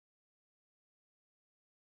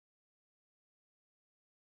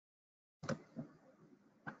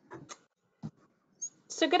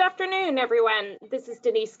So good afternoon, everyone. This is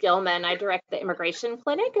Denise Gilman. I direct the Immigration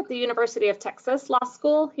Clinic at the University of Texas Law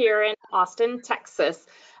School here in Austin, Texas.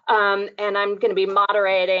 And I'm going to be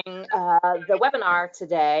moderating the webinar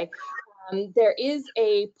today. There is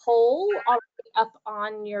a poll already up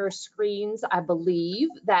on your screens, I believe,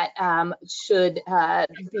 that should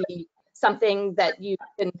be something that you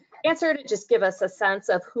can answer to just give us a sense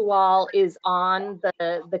of who all is on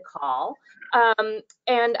the call.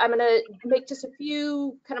 And I'm going to make just a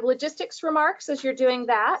few kind of logistics remarks as you're doing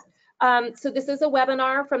that. So this is a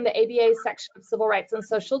webinar from the ABA section of Civil Rights and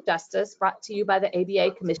Social Justice, brought to you by the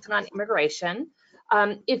ABA Commission on Immigration.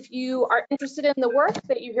 If you are interested in the work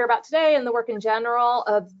that you hear about today and the work in general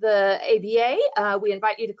of the ABA, we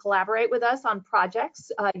invite you to collaborate with us on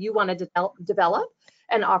projects you want to develop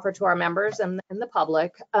and offer to our members and the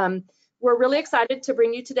public. We're really excited to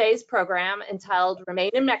bring you today's program entitled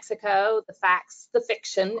Remain in Mexico, the Facts, the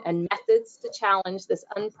Fiction, and Methods to Challenge this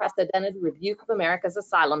Unprecedented Rebuke of America's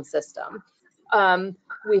Asylum System.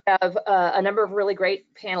 We have a number of really great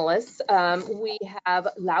panelists. We have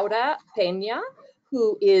Laura Peña,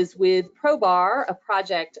 who is with ProBar, a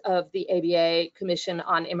project of the ABA Commission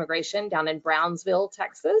on Immigration down in Brownsville,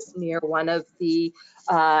 Texas, near one of the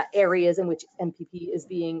areas in which MPP is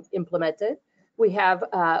being implemented. We have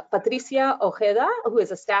Patricia Ojeda, who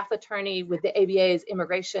is a staff attorney with the ABA's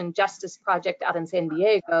Immigration Justice Project out in San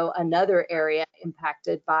Diego, another area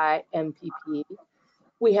impacted by MPP.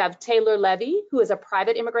 We have Taylor Levy, who is a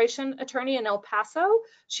private immigration attorney in El Paso.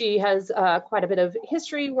 She has quite a bit of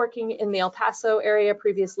history working in the El Paso area,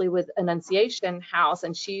 previously with Annunciation House,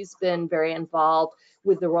 and she's been very involved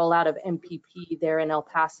with the rollout of MPP there in El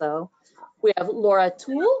Paso. We have Laura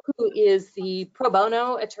Tuell, who is the pro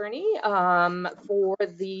bono attorney for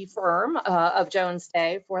the firm of Jones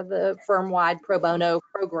Day, for the firm-wide pro bono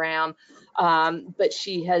program, but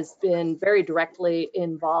she has been very directly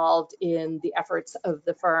involved in the efforts of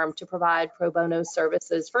the firm to provide pro bono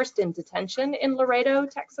services, first in detention in Laredo,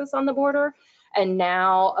 Texas on the border, and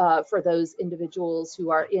now for those individuals who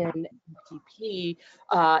are in MPP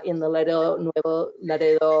in the Laredo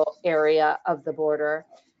area of the border.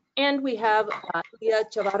 And we have Leah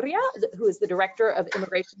Chavarria, who is the Director of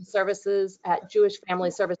Immigration Services at Jewish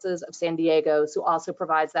Family Services of San Diego, who also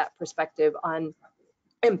provides that perspective on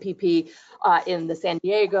MPP in the San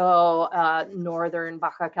Diego, northern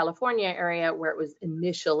Baja California area where it was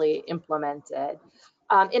initially implemented.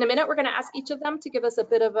 In a minute, we're going to ask each of them to give us a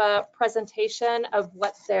bit of a presentation of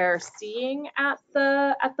what they're seeing at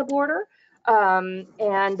the border. And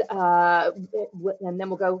then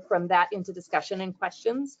we'll go from that into discussion and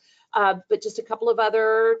questions. But just a couple of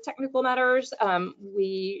other technical matters.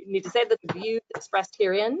 We need to say that the views expressed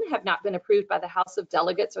herein have not been approved by the House of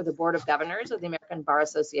Delegates or the Board of Governors of the American Bar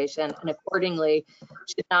Association, and accordingly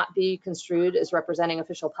should not be construed as representing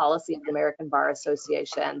official policy of the American Bar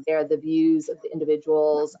Association. They're the views of the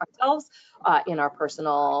individuals ourselves in our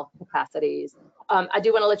personal capacities. I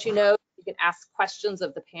do want to let you know you can ask questions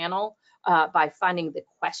of the panel by finding the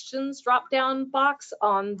questions drop-down box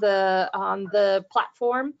on the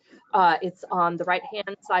platform. It's on the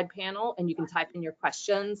right-hand side panel, and you can type in your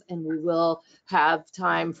questions, and we will have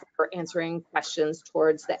time for answering questions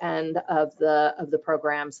towards the end of the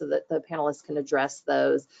program so that the panelists can address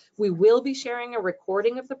those. We will be sharing a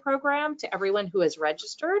recording of the program to everyone who has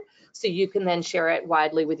registered, so you can then share it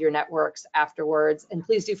widely with your networks afterwards. And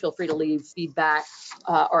please do feel free to leave feedback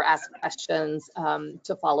or ask questions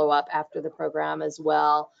to follow up after the program as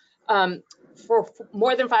well. For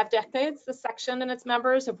more than 5 decades, the section and its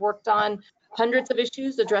members have worked on hundreds of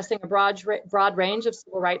issues addressing a broad range of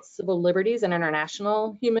civil rights, civil liberties, and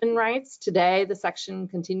international human rights. Today, the section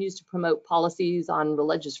continues to promote policies on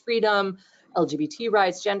religious freedom, LGBT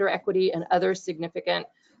rights, gender equity, and other significant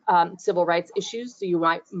civil rights issues. So you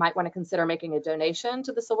might want to consider making a donation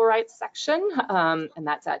to the civil rights section, and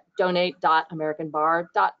that's at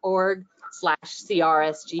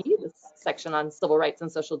donate.americanbar.org/CRSG, the section on civil rights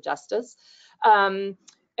and social justice.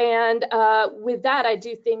 With that, I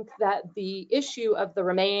do think that the issue of the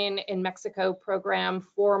Remain in Mexico program,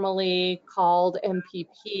 formerly called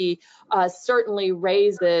MPP, certainly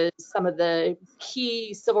raises some of the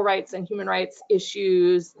key civil rights and human rights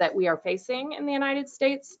issues that we are facing in the United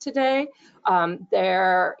States today.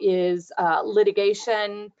 There is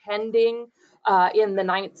litigation pending in the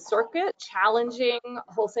Ninth Circuit challenging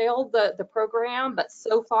wholesale the program, but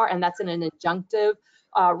so far, and that's in an injunctive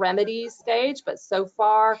remedy stage, but so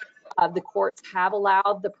far the courts have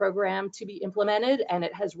allowed the program to be implemented, and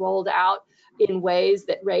it has rolled out in ways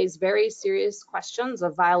that raise very serious questions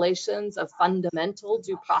of violations of fundamental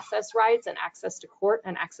due process rights and access to court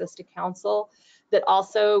and access to counsel. that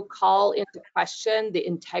also call into question the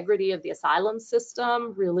integrity of the asylum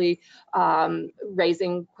system, really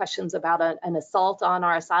raising questions about an assault on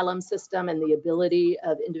our asylum system and the ability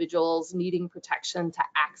of individuals needing protection to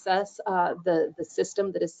access the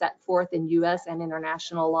system that is set forth in US and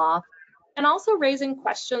international law. And also raising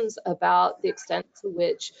questions about the extent to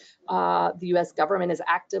which the US government is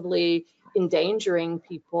actively endangering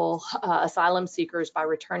people, asylum seekers, by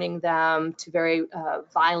returning them to very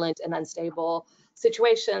violent and unstable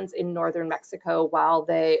situations in northern Mexico while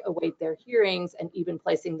they await their hearings, and even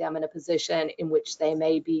placing them in a position in which they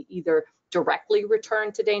may be either directly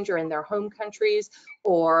returned to danger in their home countries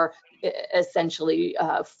or essentially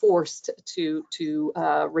forced to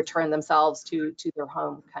return themselves to their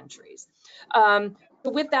home countries.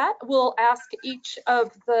 With that, we'll ask each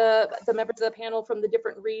of the members of the panel from the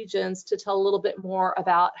different regions to tell a little bit more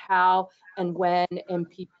about how and when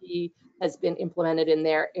MPP has been implemented in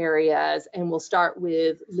their areas. And we'll start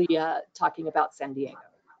with Leah talking about San Diego.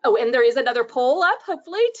 Oh, and there is another poll up,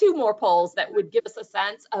 hopefully 2 more polls that would give us a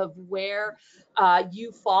sense of where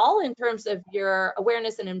you fall in terms of your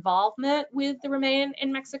awareness and involvement with the Remain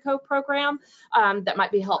in Mexico program. That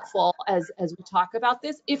might be helpful as we talk about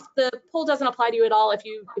this. If the poll doesn't apply to you at all, if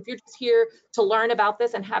you're just here to learn about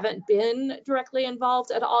this and haven't been directly involved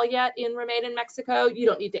at all yet in Remain in Mexico, you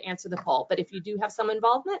don't need to answer the poll. But if you do have some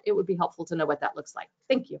involvement, it would be helpful to know what that looks like.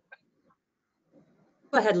 Thank you.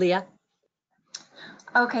 Go ahead, Leah.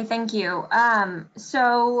 Okay, thank you.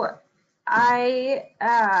 So I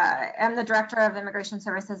am the Director of Immigration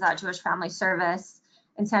Services at Jewish Family Service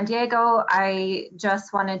in San Diego. I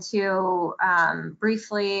just wanted to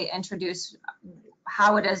briefly introduce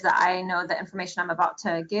how it is that I know the information I'm about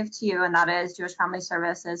to give to you, and that is Jewish Family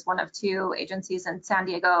Service is one of 2 agencies in San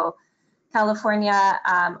Diego, California,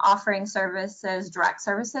 offering services, direct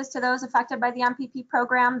services to those affected by the MPP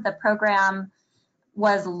program. The program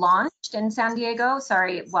was launched in San Diego,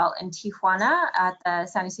 in Tijuana at the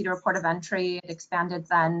San Ysidro Port of Entry. It expanded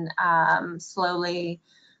then slowly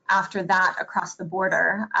after that across the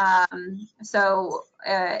border.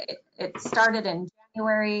 It started in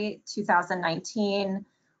January 2019.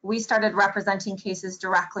 We started representing cases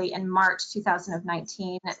directly in March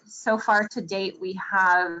 2019. So far to date, we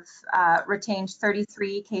have retained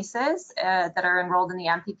 33 cases that are enrolled in the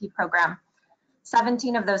MPP program.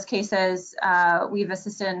 17 of those cases, we've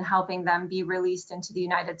assisted in helping them be released into the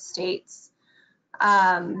United States.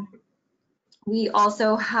 We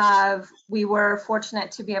were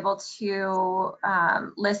fortunate to be able to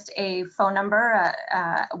list a phone number,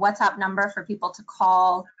 a WhatsApp number for people to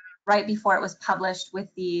call right before it was published with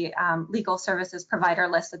the legal services provider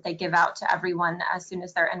list that they give out to everyone as soon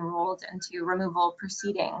as they're enrolled into removal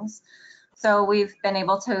proceedings. So we've been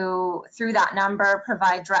able to, through that number,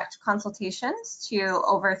 provide direct consultations to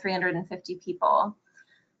over 350 people.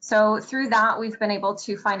 So through that, we've been able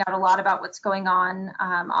to find out a lot about what's going on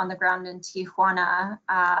the ground in Tijuana.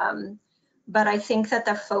 But I think that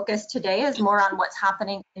the focus today is more on what's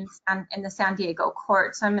happening in the San Diego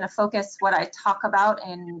court. So I'm going to focus what I talk about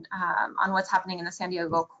on what's happening in the San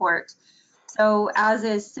Diego court. So as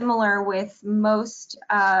is similar with most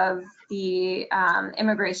of the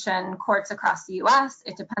immigration courts across the US,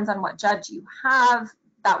 it depends on what judge you have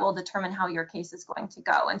that will determine how your case is going to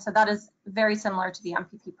go. And so that is very similar to the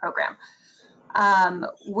MPP program.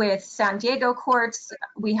 With San Diego courts,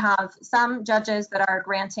 we have some judges that are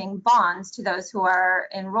granting bonds to those who are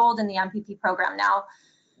enrolled in the MPP program. Now,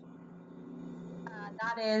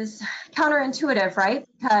 that is counterintuitive, right?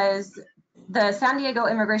 Because the San Diego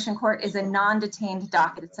Immigration Court is a non-detained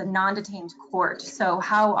docket. It's a non-detained court. So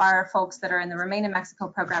how are folks that are in the Remain in Mexico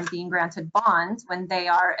program being granted bonds when they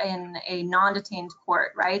are in a non-detained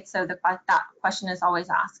court, right? So that question is always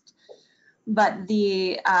asked. But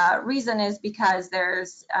the reason is because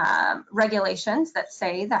there's regulations that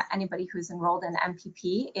say that anybody who's enrolled in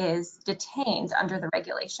MPP is detained under the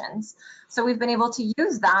regulations. So we've been able to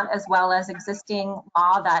use that as well as existing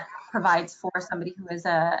law that provides for somebody who is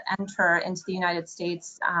a enter into the United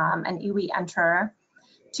States, an EWI enter,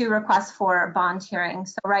 to request for bond hearing.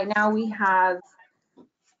 So right now we have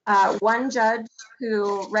one judge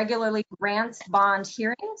who regularly grants bond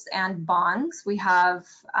hearings and bonds. We have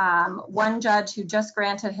one judge who just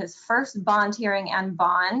granted his first bond hearing and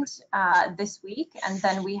bond this week. And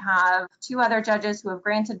then we have 2 other judges who have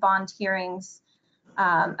granted bond hearings.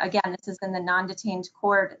 Again, this is in the non-detained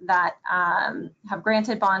court that have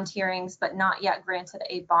granted bond hearings, but not yet granted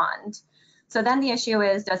a bond. So then the issue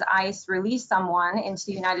is, does ICE release someone into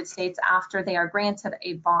the United States after they are granted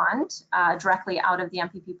a bond directly out of the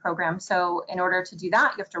MPP program? So in order to do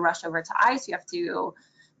that, you have to rush over to ICE. You have to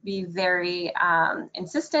be very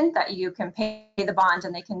insistent that you can pay the bond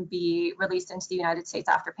and they can be released into the United States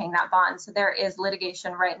after paying that bond. So there is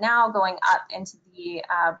litigation right now going up into the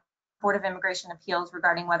Board of Immigration Appeals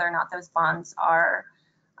regarding whether or not those bonds are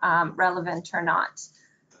relevant or not.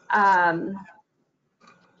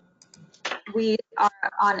 We are,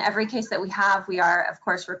 on every case that we are, of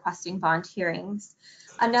course, requesting bond hearings.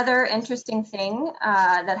 Another interesting thing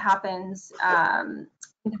that happens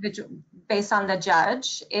based on the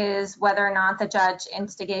judge is whether or not the judge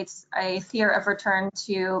instigates a fear of return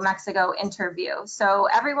to Mexico interview. So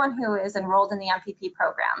everyone who is enrolled in the MPP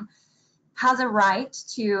program has a right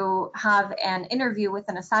to have an interview with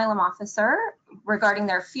an asylum officer regarding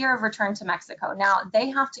their fear of return to Mexico. Now, they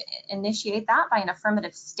have to initiate that by an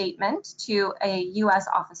affirmative statement to a U.S.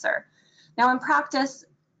 officer. Now, in practice,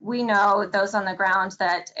 we know, those on the ground,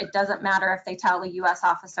 that it doesn't matter if they tell a U.S.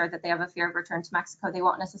 officer that they have a fear of return to Mexico. They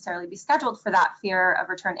won't necessarily be scheduled for that fear of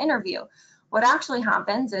return interview. What actually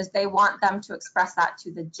happens is they want them to express that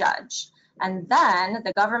to the judge. And then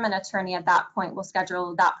the government attorney at that point will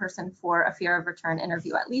schedule that person for a fear of return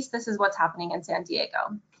interview. At least this is what's happening in San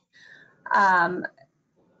Diego.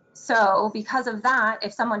 So because of that,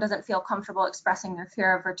 if someone doesn't feel comfortable expressing their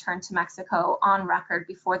fear of return to Mexico on record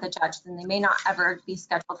before the judge, then they may not ever be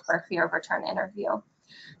scheduled for a fear of return interview.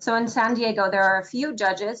 So in San Diego, there are a few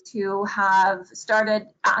judges who have started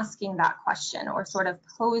asking that question, or sort of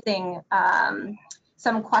posing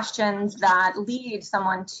some questions that lead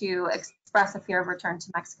someone to express a fear of return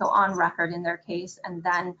to Mexico on record in their case. And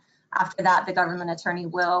then after that, the government attorney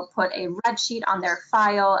will put a red sheet on their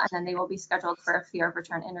file, and then they will be scheduled for a fear of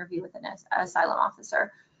return interview with an asylum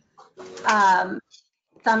officer.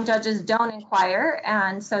 Some judges don't inquire,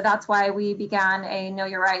 and so that's why we began a Know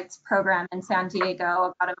Your Rights program in San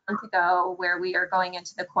Diego about a month ago, where we are going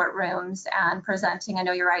into the courtrooms and presenting a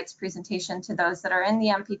Know Your Rights presentation to those that are in the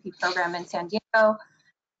MPP program in San Diego,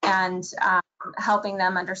 and helping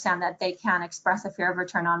them understand that they can express a fear of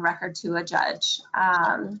return on record to a judge.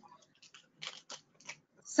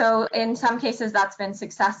 So in some cases that's been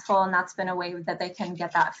successful, and that's been a way that they can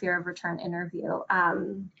get that fear of return interview.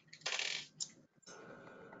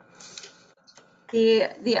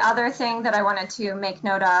 The other thing that I wanted to make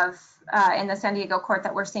note of in the San Diego court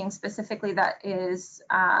that we're seeing specifically, that is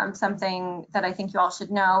something that I think you all should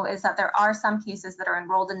know, is that there are some cases that are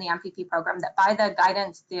enrolled in the MPP program that by the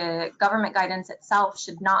guidance, the government guidance itself,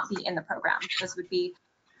 should not be in the program. This would be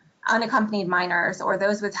unaccompanied minors, or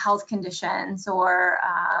those with health conditions, or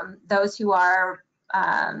those who are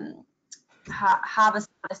have a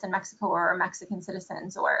status in Mexico, or are Mexican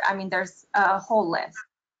citizens, or, I mean, there's a whole list.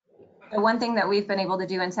 The one thing that we've been able to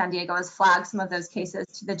do in San Diego is flag some of those cases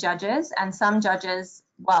to the judges, and some judges,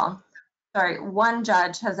 one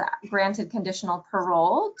judge has granted conditional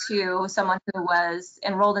parole to someone who was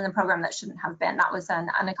enrolled in the program that shouldn't have been. That was an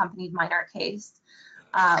unaccompanied minor case.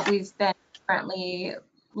 We've been currently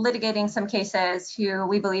litigating some cases who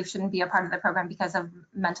we believe shouldn't be a part of the program because of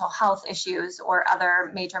mental health issues or other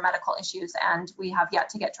major medical issues, and we have yet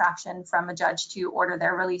to get traction from a judge to order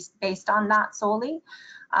their release based on that solely.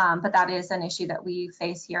 But that is an issue that we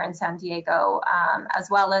face here in San Diego, as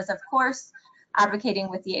well as, of course, advocating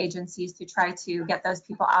with the agencies to try to get those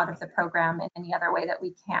people out of the program in any other way that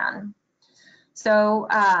we can. So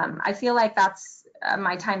I feel like that's,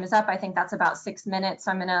 my time is up. I think that's about 6 minutes.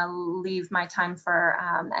 So I'm gonna leave my time for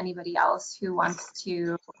anybody else who wants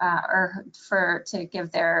to, to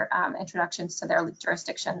give their introductions to their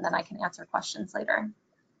jurisdiction, then I can answer questions later.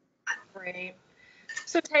 Great.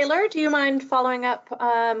 So Taylor, do you mind following up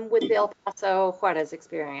with the El Paso Juarez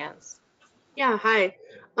experience? Yeah, hi.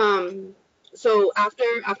 So after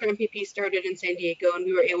MPP started in San Diego, and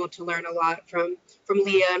we were able to learn a lot from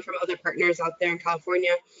Leah and from other partners out there in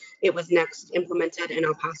California, it was next implemented in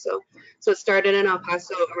El Paso. So it started in El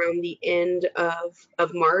Paso around the end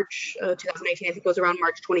of March 2018. I think it was around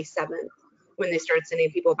March 27th when they started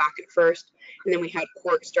sending people back at first, and then we had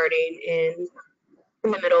court starting in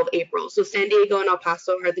the middle of April. So San Diego and El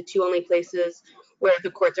Paso are the two only places where the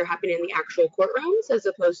courts are happening in the actual courtrooms, as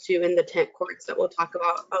opposed to in the tent courts that we'll talk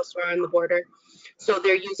about elsewhere on the border. So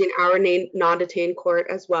they're using our non-detained court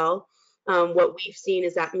as well. What we've seen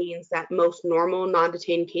is that means that most normal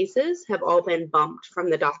non-detained cases have all been bumped from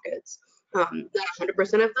the dockets. Not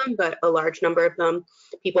 100% of them, but a large number of them.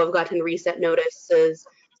 People have gotten reset notices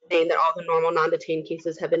saying that all the normal non-detained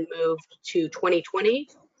cases have been moved to 2020,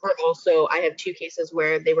 or also I have 2 cases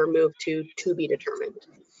where they were moved to be determined,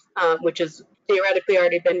 which is theoretically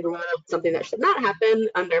already been ruled something that should not happen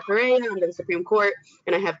under Peña, under the Supreme Court,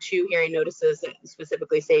 and I have 2 hearing notices that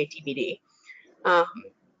specifically say TBD.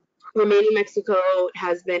 Remaining Mexico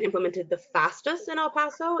has been implemented the fastest in El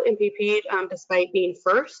Paso, MPP, despite being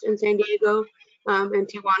first in San Diego, and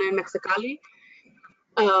Tijuana and Mexicali.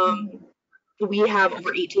 We have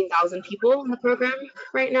over 18,000 people in the program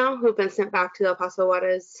right now who've been sent back to the El Paso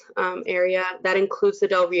Juarez area. That includes the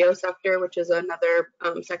Del Rio sector, which is another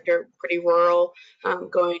sector, pretty rural,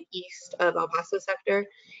 going east of El Paso sector.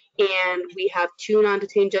 And we have 2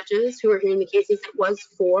 non-detained judges who are hearing the cases. It was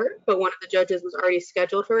 4, but one of the judges was already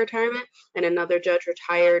scheduled for retirement, and another judge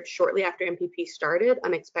retired shortly after MPP started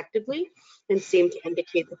unexpectedly, and seemed to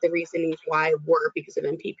indicate that the reasonings why were because of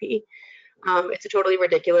MPP. It's a totally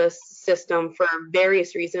ridiculous system for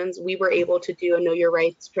various reasons. We were able to do a Know Your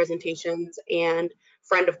Rights presentations and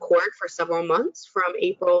friend of court for several months from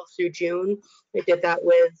April through June. I did that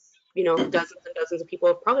with, dozens and dozens of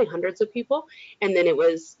people, probably hundreds of people. And then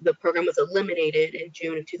the program was eliminated in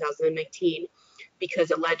June of 2019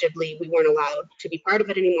 because allegedly we weren't allowed to be part of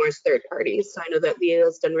it anymore as third parties. So I know that Leah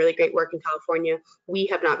has done really great work in California. We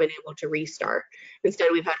have not been able to restart. Instead,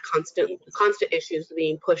 we've had constant issues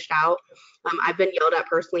being pushed out. I've been yelled at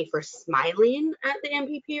personally for smiling at the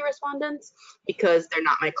MPP respondents because they're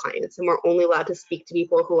not my clients, and we're only allowed to speak to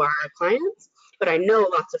people who are our clients. But I know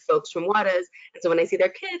lots of folks from Juarez, and so when I see their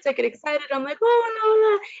kids, I get excited. I'm like,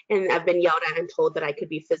 oh, no, no. And I've been yelled at and told that I could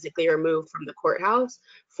be physically removed from the courthouse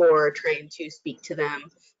for trying to speak to them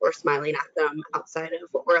or smiling at them outside of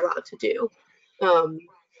what we're allowed to do.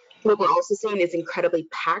 What we're also seeing is incredibly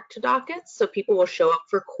packed dockets. So people will show up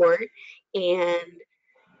for court and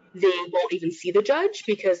they won't even see the judge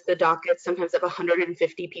because the dockets sometimes have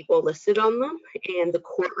 150 people listed on them, and the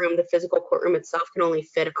courtroom, the physical courtroom itself, can only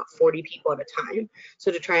fit about 40 people at a time.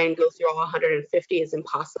 So to try and go through all 150 is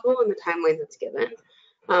impossible in the timeline that's given.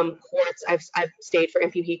 Courts, I've stayed for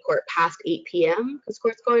MPP court past 8 p.m. because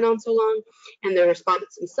court's going on so long, and the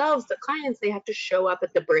respondents themselves, the clients, they have to show up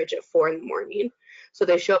at the bridge at 4 in the morning. So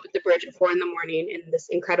they show up at the bridge at 4 in the morning in this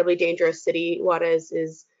incredibly dangerous city. Juarez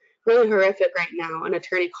is really horrific right now. An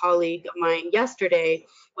attorney colleague of mine yesterday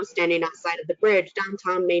was standing outside of the bridge,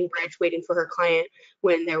 downtown main bridge, waiting for her client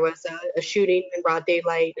when there was a shooting in broad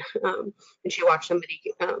daylight, and she watched somebody,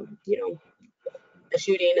 a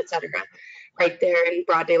shooting, etc., right there in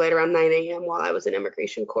broad daylight around 9 a.m. while I was in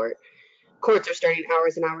immigration court. Courts are starting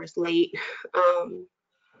hours and hours late.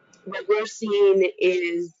 What we're seeing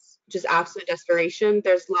is just absolute desperation.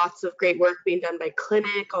 There's lots of great work being done by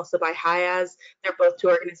Clinic, also by HIAS. They're both 2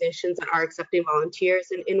 organizations that are accepting volunteers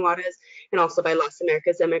in Juarez, and also by Las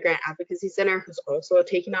Americas Immigrant Advocacy Center, who's also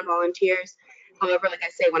taking on volunteers. However, like I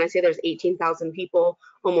say, when I say there's 18,000 people,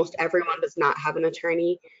 almost everyone does not have an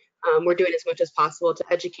attorney. We're doing as much as possible to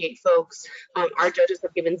educate folks. Our judges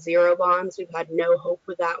have given 0 bonds. We've had no hope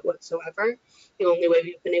with that whatsoever. The only way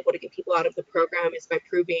we've been able to get people out of the program is by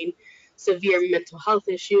proving severe mental health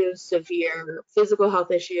issues, severe physical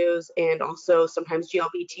health issues, and also sometimes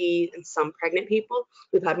GLBT and some pregnant people.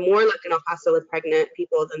 We've had more luck in El Paso with pregnant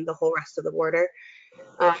people than the whole rest of the border.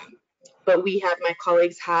 But my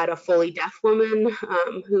colleagues had a fully deaf woman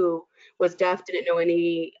who was deaf, didn't know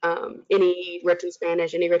any written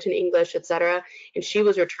Spanish, any written English, etc. And she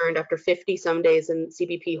was returned after 50 some days in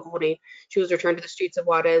CBP holding. She was returned to the streets of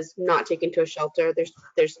Juarez, not taken to a shelter.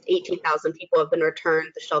 There's 18,000 people have been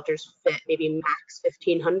returned. The shelters fit maybe max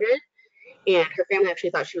 1,500. And her family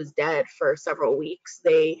actually thought she was dead for several weeks.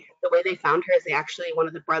 The way they found her is one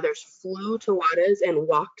of the brothers flew to Juarez and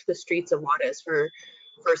walked the streets of Juarez for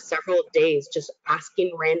several days, just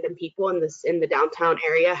asking random people in the downtown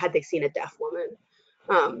area had they seen a deaf woman.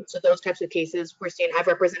 So those types of cases we're seeing. I've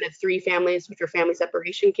represented 3 families, which are family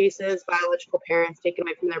separation cases, biological parents taken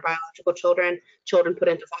away from their biological children put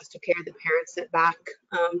into foster care, the parents sent back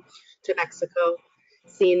to Mexico.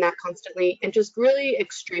 Seeing that constantly, and just really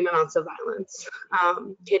extreme amounts of violence.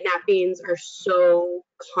 Kidnappings are so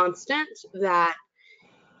constant that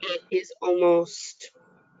it is almost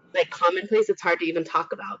like commonplace. It's hard to even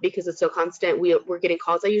talk about because it's so constant. We're getting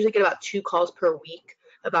calls. I usually get about 2 calls per week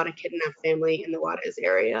about a kidnapped family in the Juarez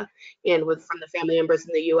area, and from the family members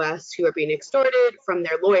in the U.S. who are being extorted, from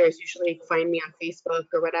their lawyers usually find me on Facebook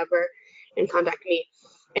or whatever and contact me.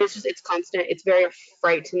 And it's constant. It's very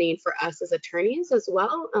frightening for us as attorneys as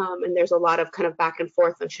well. And there's a lot of kind of back and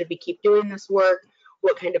forth on should we keep doing this work?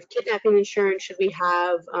 What kind of kidnapping insurance should we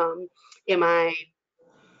have? Am I,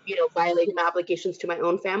 violating my obligations to my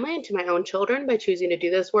own family and to my own children by choosing to do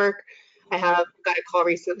this work? I have got a call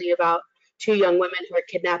recently about 2 young women who were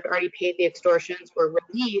kidnapped, already paid the extortions, were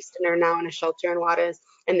released and are now in a shelter in Juarez,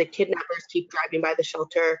 and the kidnappers keep driving by the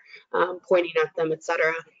shelter, pointing at them,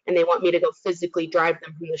 etc. And they want me to go physically drive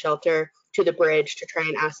them from the shelter to the bridge to try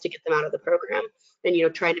and ask to get them out of the program,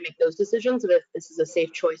 and trying to make those decisions of if this is a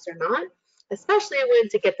safe choice or not, especially when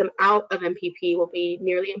to get them out of MPP will be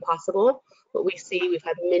nearly impossible. What we see, we've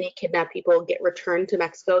had many kidnapped people get returned to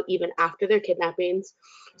Mexico even after their kidnappings.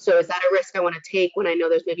 So is that a risk I want to take when I know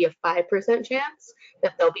there's maybe a 5% chance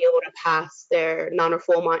that they'll be able to pass their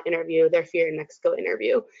non-refoulement interview, their fear in Mexico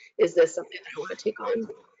interview? Is this something that I want to take on?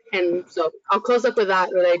 And so I'll close up with that,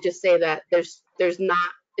 where I just say that there's not,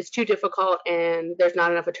 it's too difficult, and there's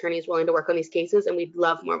not enough attorneys willing to work on these cases, and we'd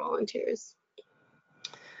love more volunteers.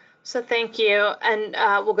 So thank you. And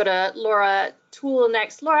we'll go to Laura Tuell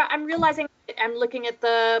next. Laura, I'm realizing I'm looking at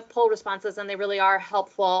the poll responses, and they really are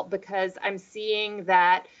helpful, because I'm seeing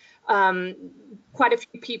that quite a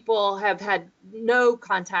few people have had no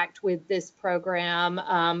contact with this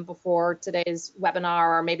program before today's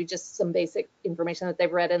webinar, or maybe just some basic information that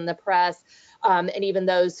they've read in the press. And even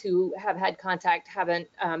those who have had contact haven't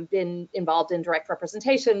been involved in direct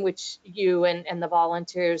representation, which you and the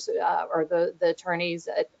volunteers or the attorneys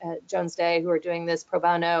at Jones Day who are doing this pro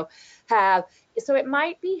bono have. So it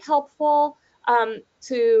might be helpful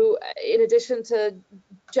to, in addition to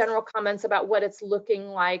general comments about what it's looking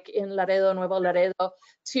like in Laredo, Nuevo Laredo,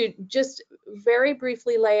 to just very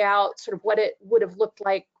briefly lay out sort of what it would have looked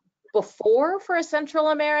like before for a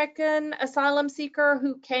Central American asylum seeker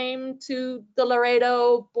who came to the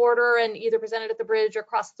Laredo border and either presented at the bridge or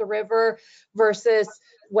crossed the river, versus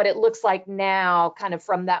what it looks like now, kind of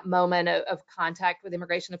from that moment of contact with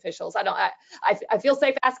immigration officials. I feel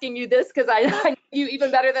safe asking you this, because I know you even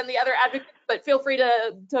better than the other advocates, but feel free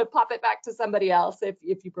to pop it back to somebody else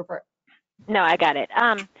if you prefer. No, I got it.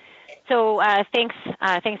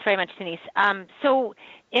 Thanks very much, Denise. So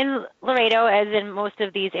in Laredo, as in most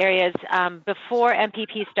of these areas, before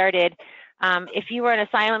MPP started, if you were an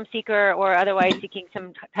asylum seeker or otherwise seeking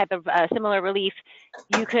some type of similar relief,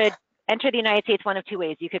 you could enter the United States one of 2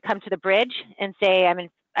 ways. You could come to the bridge and say,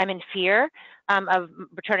 I'm in fear of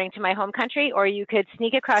returning to my home country, or you could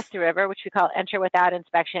sneak across the river, which we call enter without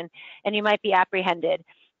inspection, and you might be apprehended.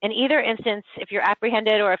 In either instance, if you're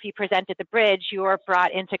apprehended or if you present at the bridge, you are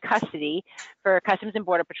brought into custody for Customs and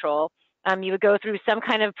Border Patrol. You would go through some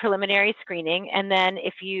kind of preliminary screening, and then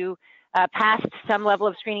if you passed some level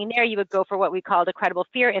of screening there, you would go for what we called a credible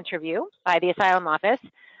fear interview by the asylum office.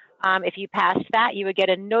 If you passed that, you would get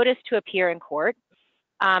a notice to appear in court.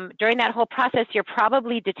 During that whole process, you're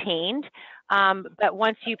probably detained, but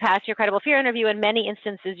once you pass your credible fear interview, in many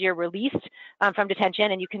instances, you're released from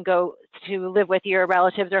detention, and you can go to live with your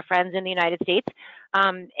relatives or friends in the United States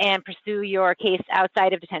and pursue your case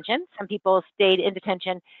outside of detention. Some people stayed in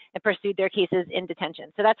detention and pursued their cases in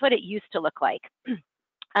detention. So that's what it used to look like.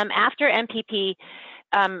 After MPP,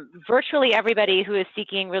 virtually everybody who is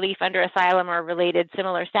seeking relief under asylum or related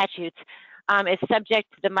similar statutes is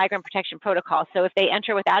subject to the Migrant Protection Protocol. So if they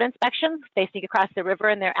enter without inspection, if they sneak across the river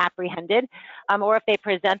and they're apprehended, or if they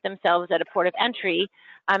present themselves at a port of entry,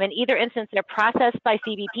 in either instance, they're processed by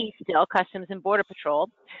CBP still, Customs and Border Patrol.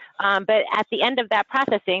 But at the end of that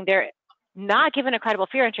processing, they're not given a credible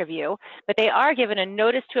fear interview, but they are given a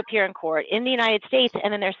notice to appear in court in the United States,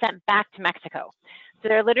 and then they're sent back to Mexico. So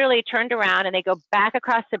they're literally turned around and they go back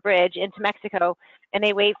across the bridge into Mexico, and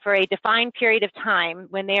they wait for a defined period of time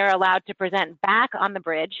when they are allowed to present back on the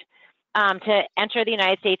bridge to enter the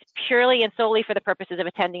United States purely and solely for the purposes of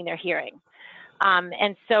attending their hearing.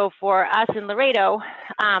 And so for us in Laredo,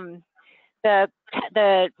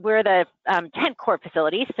 we're the tent court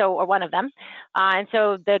facility, or one of them. And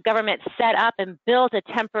so the government set up and built a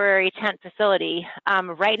temporary tent facility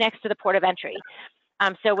right next to the port of entry.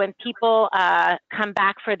 So when people come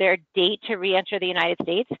back for their date to re-enter the United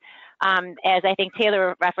States, as I think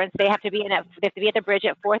Taylor referenced, they have to be at the bridge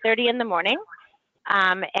at 4:30 in the morning,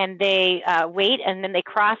 and they wait, and then they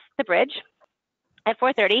cross the bridge at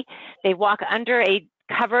 4:30. They walk under a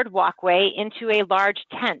covered walkway into a large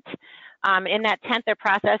tent. In that tent, they're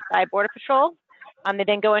processed by Border Patrol. They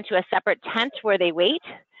then go into a separate tent where they wait.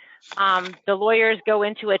 The lawyers go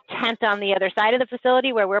into a tent on the other side of the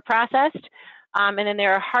facility where we're processed. And then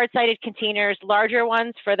there are hard-sided containers, larger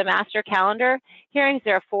ones for the master calendar hearings.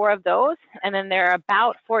 There are 4 of those. And then there are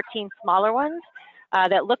about 14 smaller ones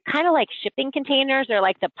that look kind of like shipping containers, or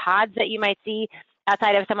like the pods that you might see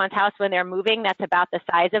outside of someone's house when they're moving. That's about the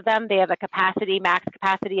size of them. They have a max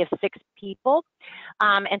capacity of 6 people.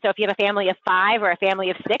 And so if you have a family of 5 or a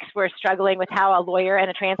family of 6, we're struggling with how a lawyer and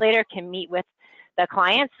a translator can meet with the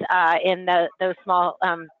clients in those small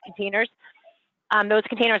containers. Those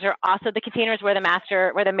containers are also the containers where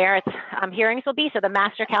the merits hearings will be. So the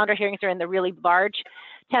master calendar hearings are in the really large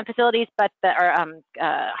temp facilities, but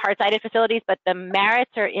hard-sided facilities, but the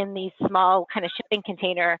merits are in these small kind of shipping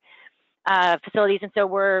container facilities, and so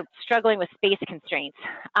we're struggling with space constraints.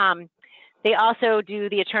 They also do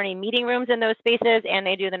the attorney meeting rooms in those spaces, and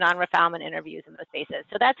they do the non-refoulement interviews in those spaces.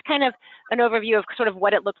 So that's kind of an overview of sort of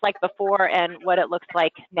what it looked like before and what it looks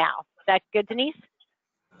like now. Is that good, Denise?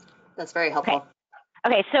 That's very helpful.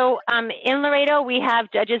 Okay, so in Laredo, we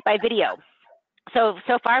have judges by video. So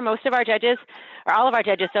far, most of our judges, or all of our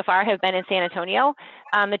judges so far, have been in San Antonio.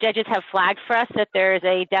 The judges have flagged for us that there's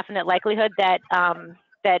a definite likelihood that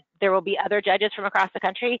that there will be other judges from across the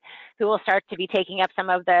country who will start to be taking up some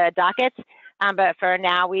of the dockets. But for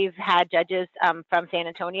now, we've had judges from San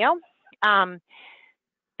Antonio.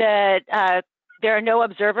 There are no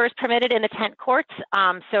observers permitted in the tent courts.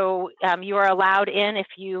 You are allowed in if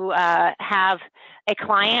you have a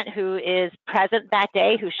client who is present that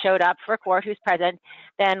day, who showed up for court, who's present,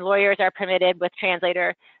 then lawyers are permitted with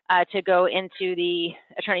translator to go into the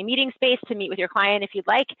attorney meeting space to meet with your client if you'd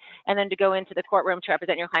like, and then to go into the courtroom to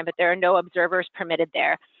represent your client, but there are no observers permitted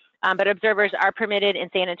there. But observers are permitted in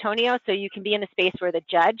San Antonio, so you can be in the space where the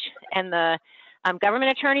judge and the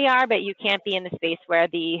government attorney are, but you can't be in the space where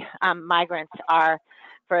the migrants are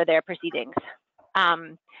for their proceedings.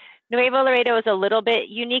 Nuevo Laredo is a little bit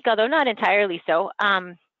unique, although not entirely so.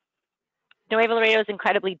 Nuevo Laredo is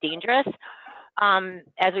incredibly dangerous.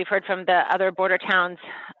 As we've heard from the other border towns,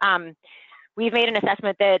 we've made an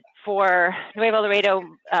assessment that for Nuevo Laredo,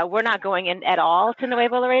 we're not going in at all to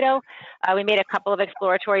Nuevo Laredo. We made a couple of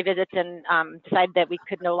exploratory visits and decided that we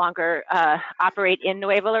could no longer operate in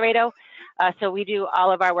Nuevo Laredo. So we do all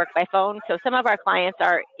of our work by phone. So some of our clients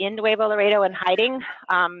are in Nuevo Laredo and hiding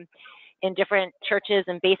in different churches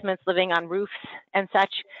and basements, living on roofs and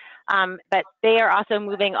such. But they are also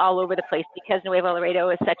moving all over the place because Nuevo Laredo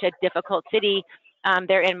is such a difficult city.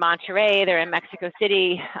 They're in Monterey, they're in Mexico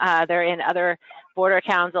City, they're in other border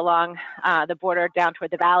towns along the border down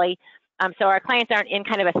toward the valley. So our clients aren't in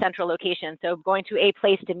kind of a central location. So going to a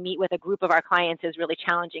place to meet with a group of our clients is really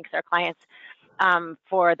challenging because our clients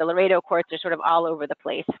for the Laredo courts are sort of all over the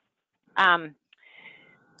place.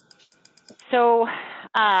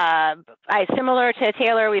 Similar to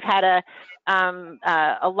Taylor, we've had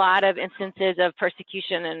a lot of instances of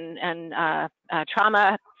persecution and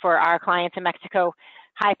trauma for our clients in Mexico.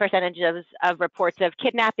 High percentages of reports of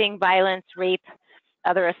kidnapping, violence, rape,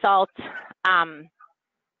 other assaults.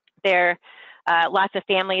 There are lots of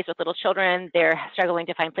families with little children. They're struggling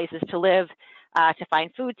to find places to live, to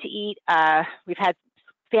find food to eat. We've had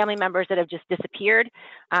family members that have just disappeared.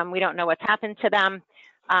 We don't know what's happened to them.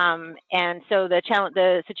 And so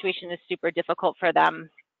the situation is super difficult for them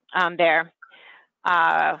there.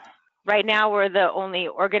 Right now, we're the only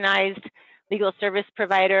organized legal service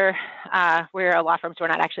provider. We're a law firm, so we're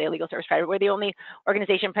not actually a legal service provider. We're the only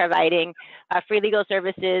organization providing free legal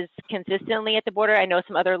services consistently at the border. I know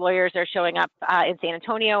some other lawyers are showing up in San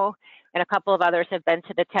Antonio, and a couple of others have been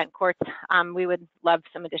to the tent courts. We would love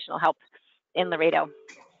some additional help in Laredo.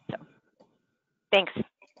 So, thanks.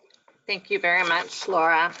 Thank you very much,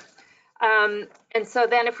 Laura. And so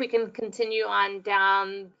then if we can continue on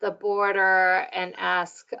down the border and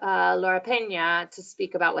ask Laura Peña to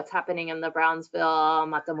speak about what's happening in the Brownsville,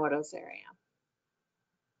 Matamoros area.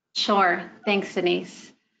 Sure, thanks,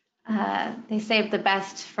 Denise. They saved the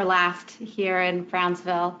best for last here in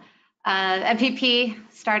Brownsville. MPP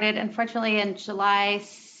started, unfortunately, in July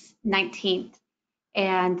 19th,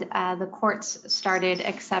 and the courts started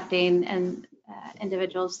accepting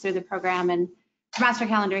individuals through the program and master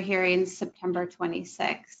calendar hearings September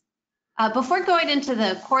 26th. Before going into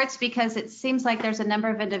the courts, because it seems like there's a number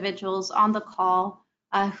of individuals on the call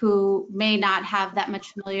who may not have that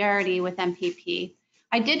much familiarity with MPP,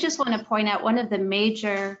 I did just want to point out one of the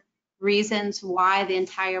major reasons why the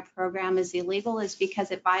entire program is illegal is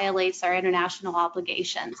because it violates our international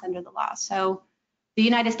obligations under the law. So the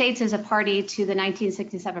United States is a party to the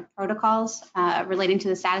 1967 protocols relating to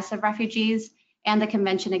the status of refugees and the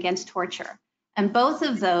Convention Against Torture. And both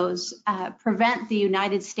of those prevent the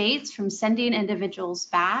United States from sending individuals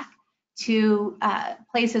back to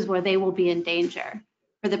places where they will be in danger.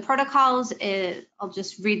 For the protocols, I'll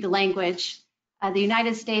just read the language. The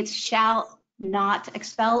United States shall not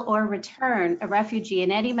expel or return a refugee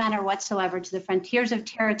in any manner whatsoever to the frontiers of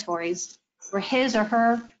territories where his or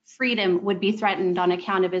her freedom would be threatened on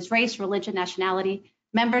account of his race, religion, nationality,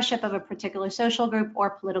 membership of a particular social group,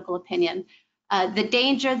 or political opinion. The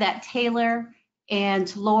danger that Taylor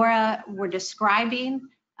and Laura were describing,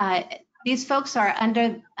 these folks are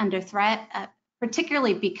under threat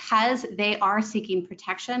particularly because they are seeking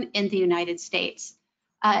protection in the United States.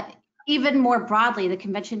 Even more broadly, the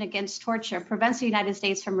Convention Against Torture prevents the United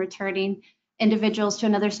States from returning individuals to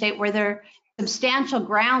another state where there are substantial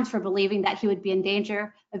grounds for believing that he would be in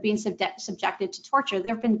danger of being subjected to torture.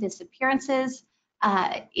 There have been disappearances,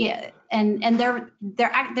 and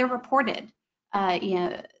they're reported.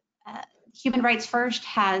 Human Rights First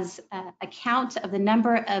has a count of the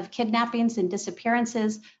number of kidnappings and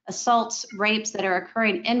disappearances, assaults, rapes that are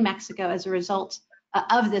occurring in Mexico as a result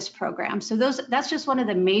of this program. So that's just one of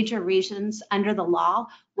the major reasons under the law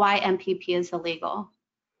why MPP is illegal.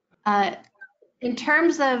 In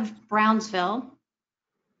terms of Brownsville,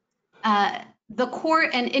 the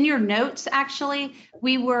court, and in your notes, actually,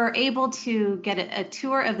 we were able to get a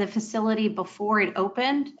tour of the facility before it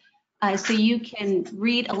opened. So you can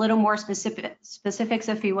read a little more specifics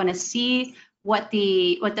if you want to see what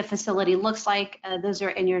the facility looks like. Those are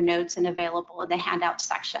in your notes and available in the handout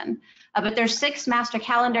section. But there's 6 master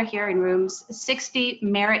calendar hearing rooms, 60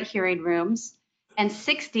 merit hearing rooms, and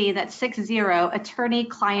 60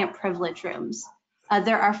 attorney-client privilege rooms.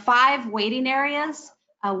 There are 5 waiting areas,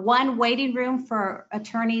 1 waiting room for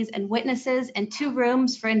attorneys and witnesses, and 2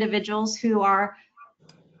 rooms for individuals who are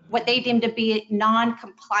what they deem to be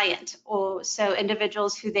non-compliant, or so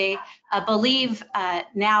individuals who they believe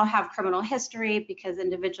now have criminal history, because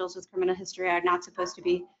individuals with criminal history are not supposed to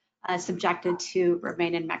be subjected to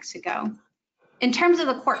remain in Mexico. In terms of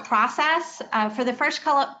the court process, for the first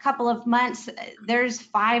couple of months, there's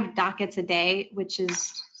 5 dockets a day, which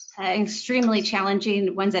is extremely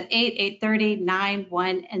challenging. One's at 8, 8:30, 9,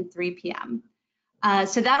 1, and 3 p.m.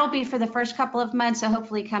 So that'll be for the first couple of months. So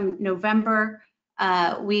hopefully come November,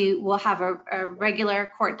 we will have a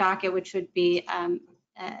regular court docket, which would be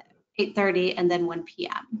 8:30 and then 1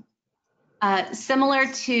 p.m. Similar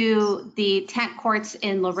to the tent courts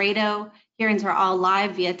in Laredo, hearings are all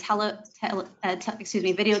live via video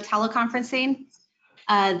teleconferencing.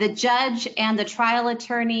 The judge and the trial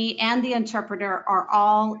attorney and the interpreter are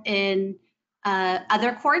all in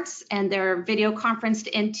other courts, and they're video conferenced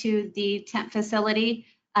into the tent facility.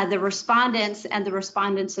 The respondents and the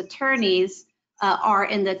respondents' attorneys are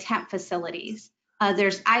in the tent facilities.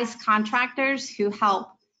 There's ICE contractors who help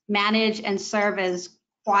manage and serve as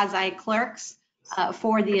quasi-clerks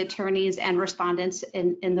for the attorneys and respondents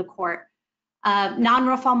in the court.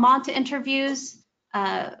 Non-refoulement interviews,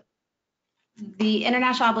 the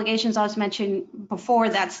international obligations I was mentioned before,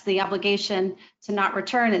 that's the obligation to not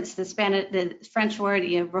return. It's the French word,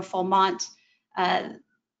 refoulement.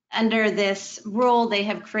 Under this rule, they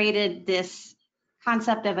have created this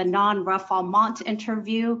concept of a non-refoulement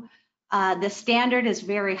interview. The standard is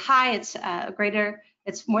very high. It's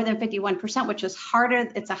it's more than 51%, which is harder.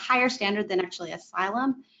 It's a higher standard than actually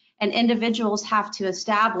asylum. And individuals have to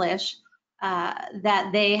establish that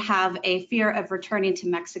they have a fear of returning to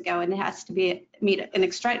Mexico, and it has to meet an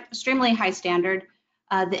extremely high standard.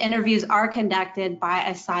 The interviews are conducted by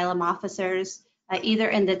asylum officers, either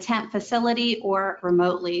in the tent facility or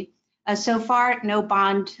remotely. So far, no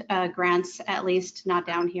bond grants, at least not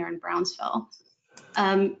down here in Brownsville.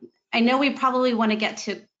 I know we probably want to get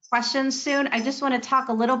to questions soon. I just want to talk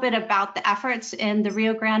a little bit about the efforts in the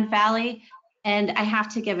Rio Grande Valley, and I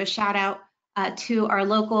have to give a shout out to our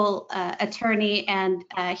local attorney and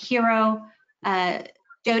hero.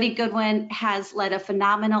 Jody Goodwin has led a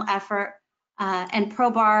phenomenal effort, and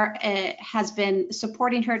ProBar has been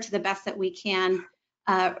supporting her to the best that we can.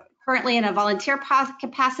 Currently in a volunteer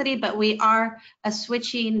capacity, but we are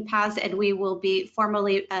switching paths, and we will be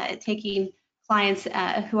formally taking clients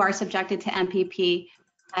who are subjected to MPP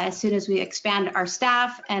as soon as we expand our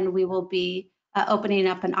staff, and we will be opening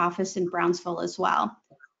up an office in Brownsville as well.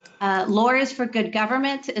 Lawyers for Good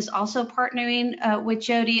Government is also partnering with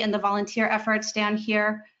Jody in the volunteer efforts down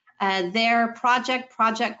here. Their Project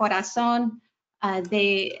Corazon,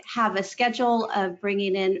 they have a schedule of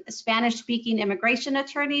bringing in Spanish-speaking immigration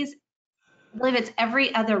attorneys. I believe it's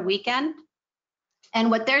every other weekend. And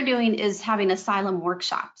what they're doing is having asylum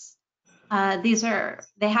workshops.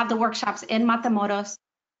 They have the workshops in Matamoros,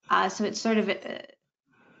 so it's sort of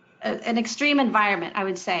an extreme environment, I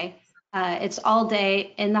would say. It's all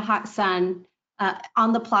day in the hot sun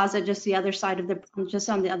on the plaza, just on the other side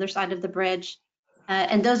of the bridge.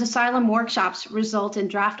 And those asylum workshops result in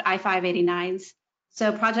draft I-589s.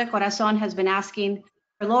 So Project Corazon has been asking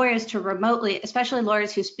for lawyers to remotely, especially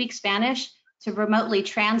lawyers who speak Spanish, to remotely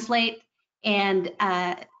translate and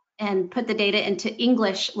put the data into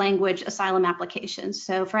English language asylum applications.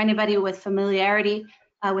 So for anybody with familiarity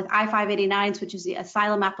with I-589s, which is the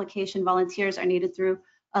asylum application, volunteers are needed through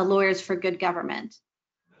Lawyers for Good Government.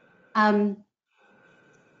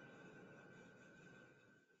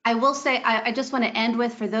 I will say, I just want to end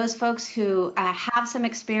with, for those folks who have some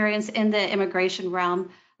experience in the immigration realm,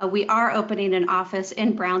 we are opening an office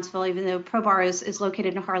in Brownsville, even though ProBar is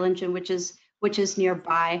located in Harlingen, which is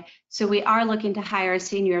nearby. So we are looking to hire a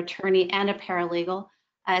senior attorney and a paralegal.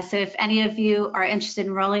 So if any of you are interested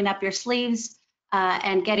in rolling up your sleeves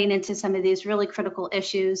and getting into some of these really critical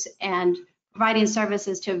issues and providing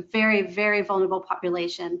services to a very, very vulnerable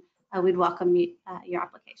population, we'd welcome your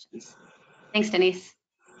applications. Thanks, Denise.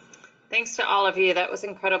 Thanks to all of you. That was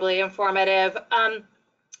incredibly informative.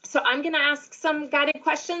 So I'm going to ask some guided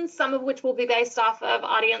questions, some of which will be based off of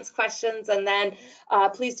audience questions, and then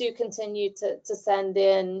please do continue to send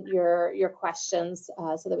in your questions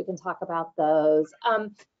so that we can talk about those.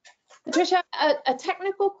 Patricia, a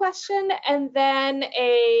technical question and then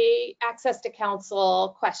a access to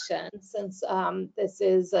counsel question. Since this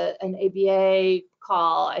is an ABA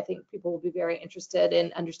call, I think people will be very interested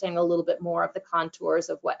in understanding a little bit more of the contours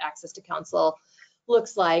of what access to counsel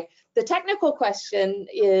looks like. The technical question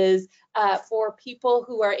is for people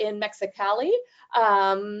who are in Mexicali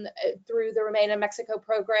through the Remain in Mexico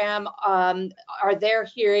program, are their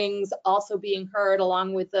hearings also being heard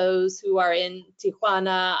along with those who are in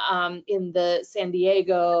Tijuana in the San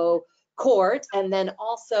Diego court? And then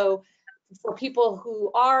also for people who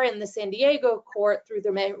are in the San Diego court through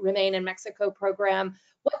the Remain in Mexico program,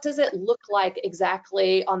 what does it look like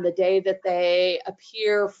exactly on the day that they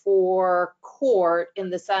appear for court,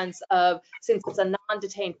 in the sense of, since it's a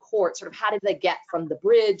non-detained court, sort of how did they get from the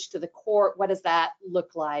bridge to the court? What does that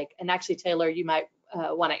look like? And actually, Taylor, you might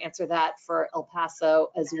want to answer that for El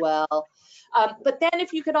Paso as well. But then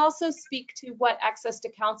if you could also speak to what access to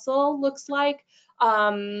counsel looks like.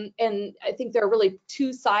 And I think there are really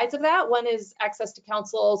two sides of that. One is access to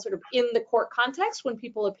counsel sort of in the court context when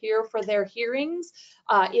people appear for their hearings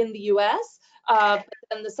in the US. But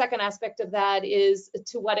then the second aspect of that is,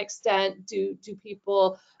 to what extent do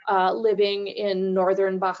people living in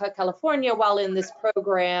northern Baja California while in this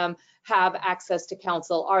program have access to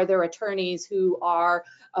counsel? Are there attorneys who are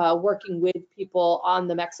working with people on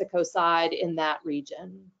the Mexico side in that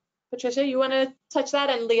region? Patricia, you want to touch that?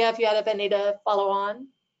 And Leah, if you have any to follow on.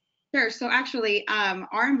 Sure. So actually,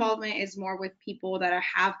 our involvement is more with people that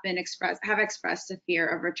have expressed a fear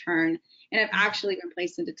of return and have actually been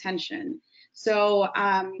placed in detention. So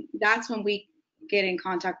that's when we get in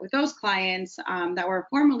contact with those clients that were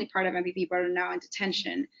formerly part of MPP but are now in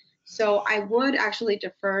detention. So I would actually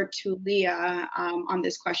defer to Leah on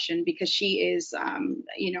this question, because she is, on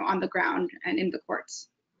the ground and in the courts.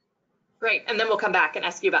 Great, and then we'll come back and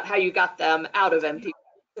ask you about how you got them out of MPP.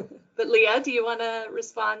 But Leah, do you want to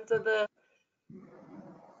respond to the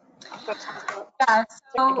questions? Yeah,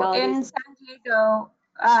 so in San Diego,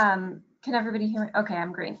 can everybody hear me? Okay,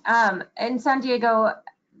 I'm green. In San Diego,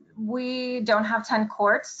 we don't have 10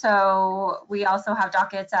 courts, so we also have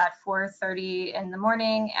dockets at 4:30 in the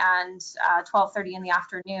morning and 12:30 in the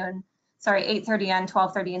afternoon. Sorry, 8:30 and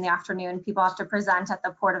 12:30 in the afternoon. People have to present at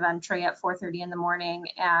the port of entry at 4:30 in the morning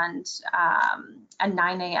and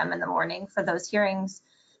 9 a.m. in the morning for those hearings.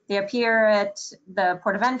 They appear at the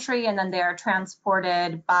port of entry, and then they are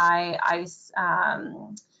transported by ICE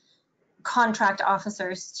contract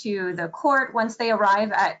officers to the court. Once they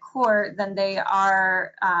arrive at court, then they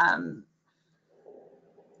are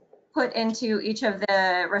put into each of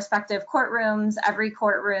the respective courtrooms. Every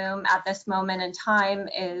courtroom at this moment in time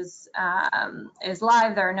is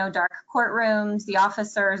live. There are no dark courtrooms. The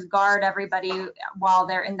officers guard everybody while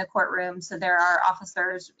they're in the courtroom. So there are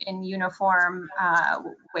officers in uniform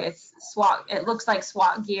with SWAT, it looks like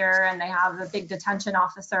SWAT gear, and they have a big detention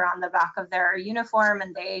officer on the back of their uniform,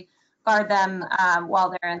 and they guard them while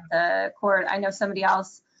they're in the court. I know somebody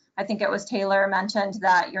else, I think it was Taylor, mentioned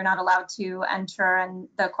that you're not allowed to enter in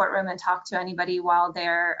the courtroom and talk to anybody while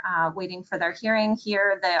they're waiting for their hearing.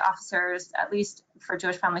 Here, the officers, at least for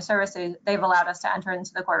Jewish Family Services, they've allowed us to enter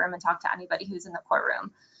into the courtroom and talk to anybody who's in the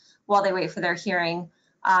courtroom while they wait for their hearing.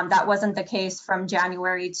 That wasn't the case from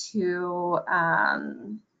January to,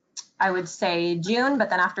 I would say, June, but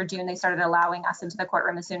then after June, they started allowing us into the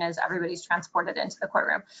courtroom as soon as everybody's transported into the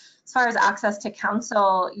courtroom. As far as access to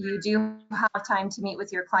counsel, you do have time to meet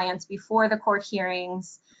with your clients before the court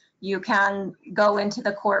hearings. You can go into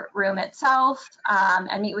the courtroom itself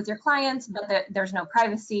and meet with your clients, but there's no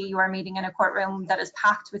privacy. You are meeting in a courtroom that is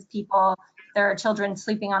packed with people. There are children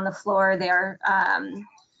sleeping on the floor. There are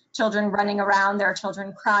children running around, there are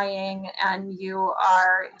children crying, and you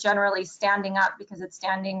are generally standing up because it's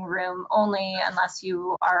standing room only unless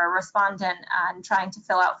you are a respondent and trying to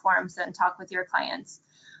fill out forms and talk with your clients.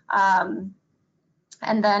 And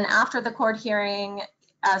then after the court hearing,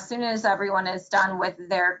 as soon as everyone is done with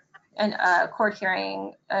their a court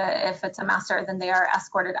hearing, if it's a master, then they are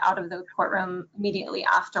escorted out of the courtroom immediately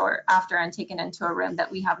after and taken into a room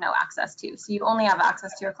that we have no access to. So you only have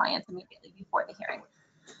access to your clients immediately before the hearing.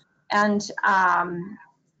 And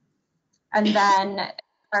then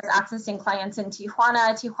as accessing clients in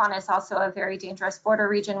Tijuana is also a very dangerous border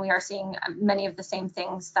region. We are seeing many of the same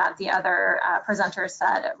things that the other presenters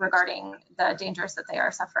said regarding the dangers that they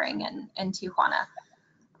are suffering in Tijuana.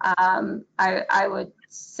 I would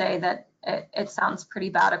say that it sounds pretty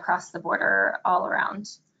bad across the border all around.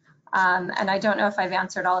 And I don't know if I've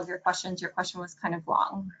answered all of your questions. Your question was kind of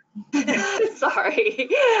long. Sorry,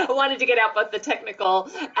 I wanted to get out both the technical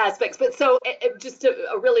aspects, but so just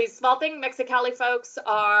a really small thing, Mexicali folks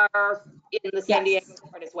are in the San Diego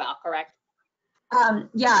court as well, correct?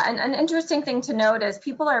 Yeah, and an interesting thing to note is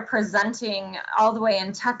people are presenting all the way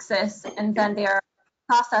in Texas, and then they are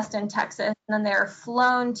processed in Texas, and then they're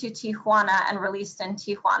flown to Tijuana and released in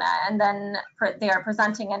Tijuana, and then they are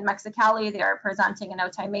presenting in Mexicali, they are presenting in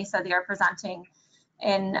Otay Mesa, they are presenting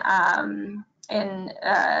in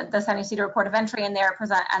the San Ysidro Port of Entry, and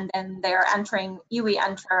then they are entering, UE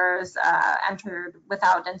entered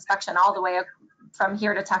without inspection all the way from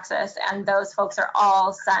here to Texas, and those folks are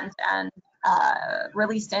all sent and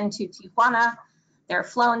released into Tijuana. They're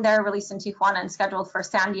flown there, released in Tijuana, and scheduled for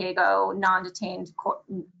San Diego non-detained, quote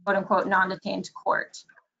unquote, non-detained court.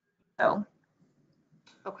 So.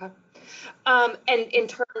 Okay. And in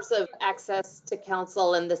terms of access to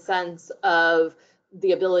counsel, in the sense of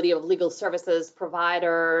the ability of legal services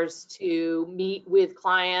providers to meet with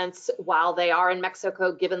clients while they are in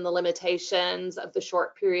Mexico, given the limitations of the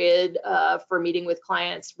short period for meeting with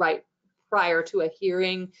clients right prior to a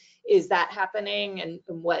hearing, is that happening? And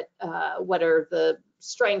what are the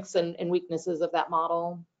strengths and weaknesses of that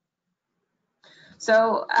model?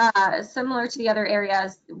 So similar to the other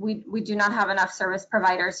areas, we do not have enough service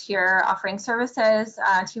providers here offering services.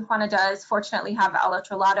 Tijuana does fortunately have El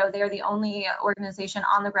Otro Lado. They're the only organization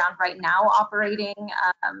on the ground right now operating,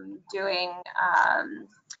 doing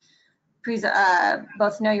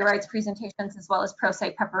both Know Your Rights presentations as well as pro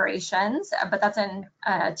se preparations, but that's in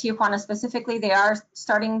Tijuana specifically. They are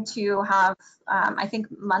starting to have, I think,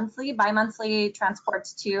 bi-monthly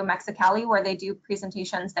transports to Mexicali, where they do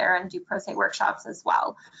presentations there and do pro se workshops as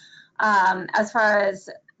well. As far as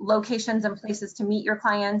locations and places to meet your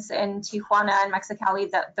clients in Tijuana and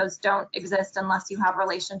Mexicali, those don't exist unless you have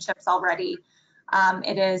relationships already.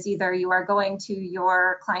 It is either you are going to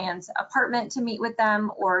your client's apartment to meet with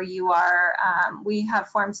them, or you are, we have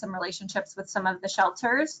formed some relationships with some of the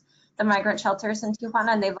shelters, the migrant shelters in Tijuana,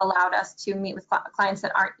 and they've allowed us to meet with clients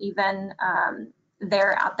that aren't even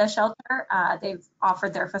there at the shelter. They've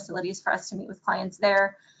offered their facilities for us to meet with clients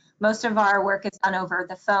there. Most of our work is done over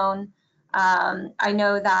the phone. I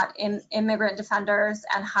know that immigrant defenders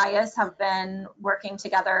and HIAS have been working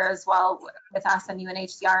together as well with us and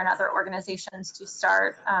UNHCR and other organizations to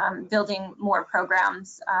start building more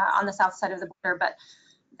programs on the south side of the border. But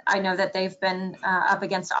I know that they've been up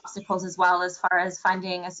against obstacles as well, as far as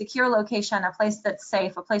finding a secure location, a place that's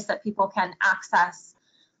safe, a place that people can access,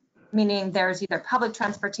 meaning there's either public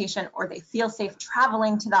transportation or they feel safe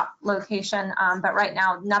traveling to that location. But right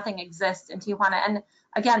now, nothing exists in Tijuana. And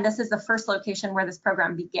again, this is the first location where this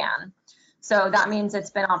program began. So that means it's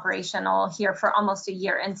been operational here for almost a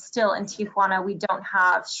year. And still in Tijuana, we don't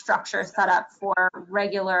have structures set up for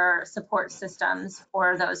regular support systems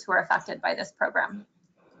for those who are affected by this program.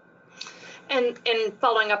 And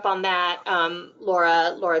following up on that,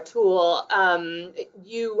 Laura Tuell,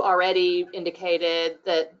 you already indicated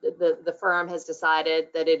that the firm has decided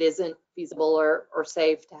that it isn't feasible or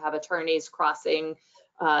safe to have attorneys crossing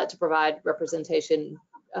to provide representation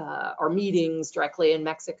or meetings directly in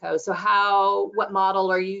Mexico. So what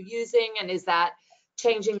model are you using, and is that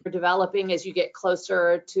changing or developing as you get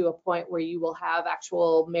closer to a point where you will have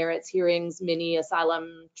actual merits hearings, mini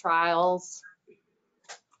asylum trials?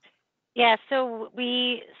 Yeah, so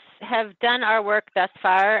we have done our work thus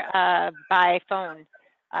far by phone.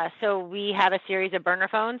 So we have a series of burner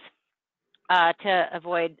phones to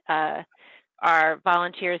avoid our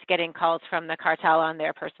volunteers getting calls from the cartel on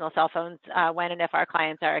their personal cell phones when and if our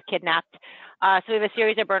clients are kidnapped. So we have a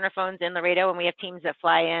series of burner phones in Laredo, and we have teams that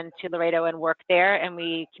fly in to Laredo and work there, and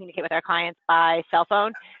we communicate with our clients by cell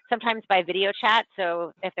phone, sometimes by video chat.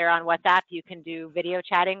 So if they're on WhatsApp, you can do video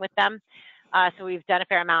chatting with them. So we've done a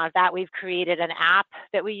fair amount of that. We've created an app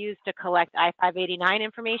that we use to collect I-589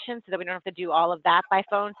 information so that we don't have to do all of that by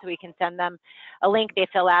phone. So we can send them a link, they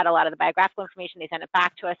fill out a lot of the biographical information, they send it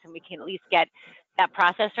back to us, and we can at least get that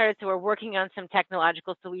process started. So we're working on some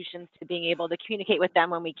technological solutions to being able to communicate with them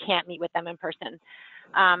when we can't meet with them in person.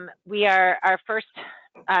 Our first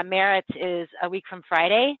merits is a week from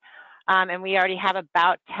Friday, and we already have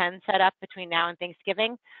about 10 set up between now and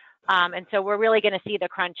Thanksgiving. And so we're really going to see the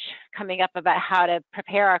crunch coming up about how to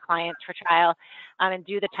prepare our clients for trial and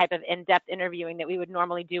do the type of in-depth interviewing that we would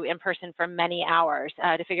normally do in person for many hours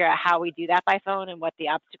to figure out how we do that by phone and what the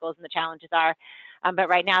obstacles and the challenges are. But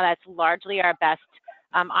right now, that's largely our best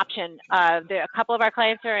option. A couple of our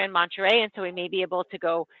clients are in Monterey, and so we may be able to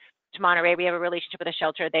go to Monterey. We have a relationship with a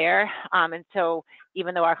shelter there. And so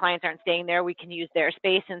even though our clients aren't staying there, we can use their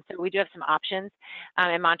space. And so we do have some options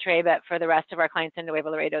in Monterey, but for the rest of our clients in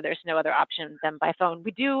Nuevo Laredo, there's no other option than by phone.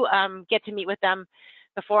 We do get to meet with them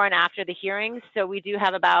before and after the hearings. So we do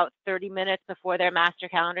have about 30 minutes before their master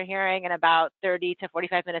calendar hearing and about 30 to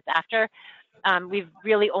 45 minutes after. We've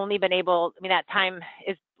really only been able, that time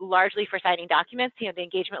is largely for signing documents, the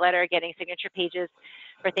engagement letter, getting signature pages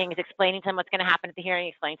for things, explaining to them what's going to happen at the hearing,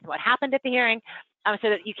 explaining to them what happened at the hearing, so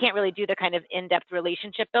that you can't really do the kind of in-depth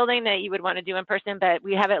relationship building that you would want to do in person, but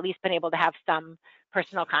we have at least been able to have some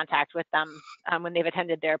personal contact with them when they've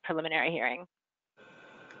attended their preliminary hearing.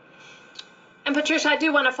 And Patricia, I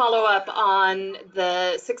do want to follow up on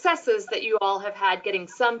the successes that you all have had getting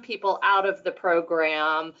some people out of the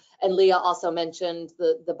program. And Leah also mentioned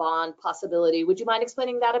the bond possibility. Would you mind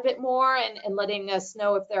explaining that a bit more and letting us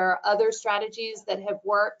know if there are other strategies that have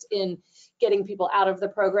worked in getting people out of the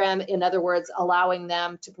program? In other words, allowing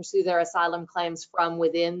them to pursue their asylum claims from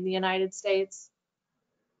within the United States?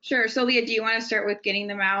 Sure. So Leah, do you want to start with getting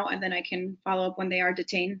them out, and then I can follow up when they are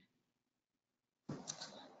detained?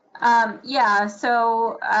 Yeah,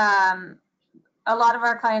 so a lot of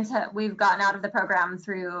our clients we've gotten out of the program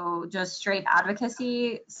through just straight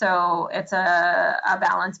advocacy. So it's a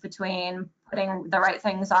balance between putting the right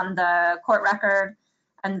things on the court record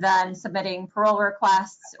and then submitting parole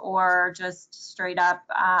requests, or just straight up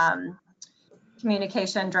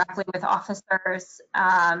communication directly with officers.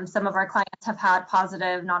 Some of our clients have had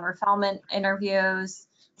positive non-refoulement interviews.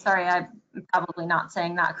 Sorry, I'm probably not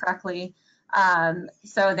saying that correctly.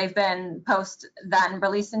 So they've been then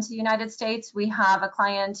released into the United States. We have a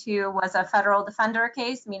client who was a federal defender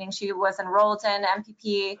case, meaning she was enrolled in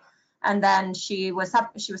MPP, and then she was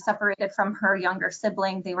separated from her younger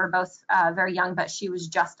sibling. They were both very young, but she was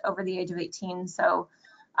just over the age of 18. So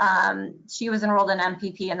she was enrolled in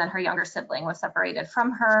MPP, and then her younger sibling was separated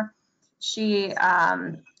from her. She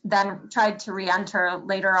then tried to re-enter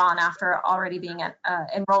later on after already being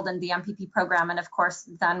enrolled in the MPP program, and of course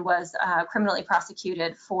then was criminally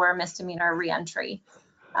prosecuted for misdemeanor re-entry.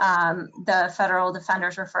 The federal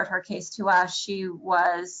defenders referred her case to us. She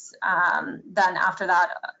was then after that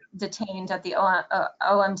detained at the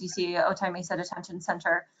OMDC, Otay Mesa Detention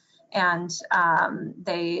Center, and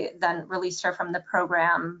they then released her from the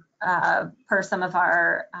program per some of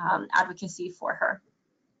our advocacy for her.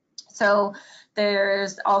 So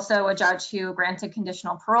there's also a judge who granted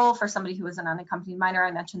conditional parole for somebody who was an unaccompanied minor.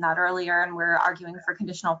 I mentioned that earlier, and we're arguing for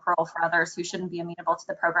conditional parole for others who shouldn't be amenable to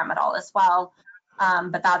the program at all as well.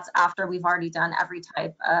 But that's after we've already done every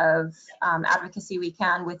type of advocacy we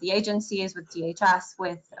can with the agencies, with DHS,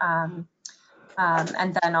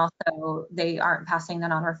 and then also they aren't passing the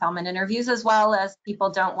non-refoulement interviews, as well as people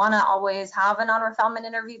don't want to always have a non-refoulement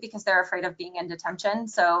interview because they're afraid of being in detention.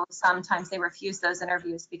 So sometimes they refuse those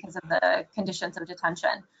interviews because of the conditions of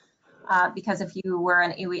detention. Because if you were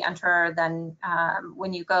an AWE enterer, then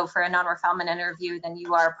when you go for a non-refoulement interview, then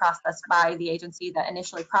you are processed by the agency that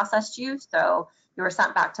initially processed you. So you were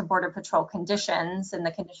sent back to Border Patrol conditions in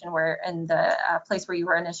the place where you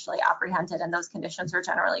were initially apprehended, and those conditions are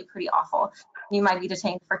generally pretty awful. You might be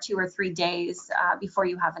detained for 2 or 3 days before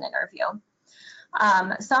you have an interview.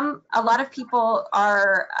 A lot of people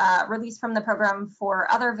are released from the program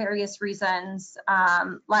for other various reasons,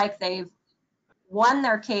 like they've won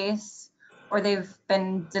their case or they've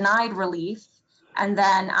been denied relief, and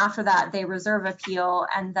then after that they reserve appeal,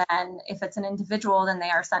 and then if it's an individual, then they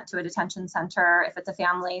are sent to a detention center. If it's a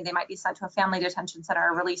family, they might be sent to a family detention center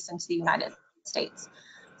or released into the United States.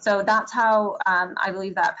 So that's how I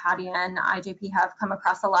believe that Patty and IJP have come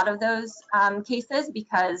across a lot of those cases,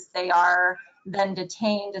 because they are then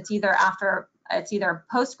detained. It's either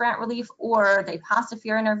post-grant relief or they passed a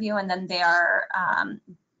fear interview and then they are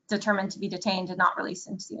determined to be detained and not released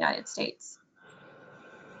into the United States.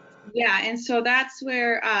 Yeah, and so that's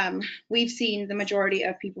where we've seen the majority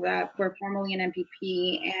of people that were formerly in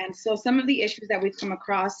MPP. And so some of the issues that we've come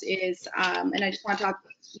across is, and I just want to talk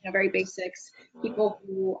very basics, people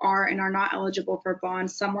who are and are not eligible for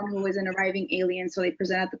bond, someone who is an arriving alien, so they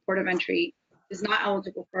present at the port of entry, is not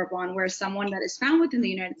eligible for a bond, whereas someone that is found within the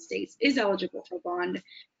United States is eligible for bond.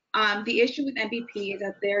 The issue with MPP is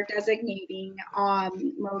that they're designating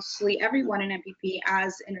mostly everyone in MPP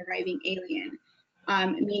as an arriving alien,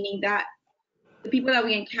 meaning that the people that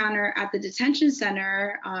we encounter at the detention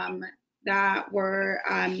center that were,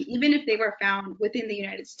 even if they were found within the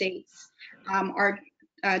United States, are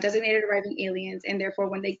designated arriving aliens, and therefore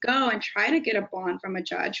when they go and try to get a bond from a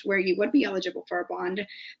judge where you would be eligible for a bond,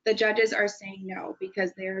 the judges are saying no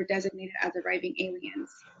because they're designated as arriving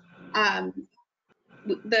aliens.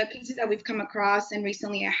 The cases that we've come across, and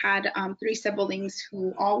recently I had 3 siblings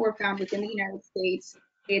who all were found within the United States.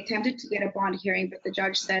 They attempted to get a bond hearing, but the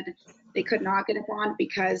judge said they could not get a bond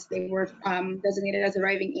because they were designated as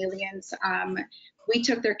arriving aliens. We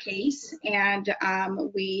took their case, and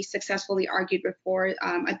we successfully argued before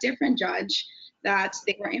a different judge that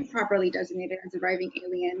they were improperly designated as arriving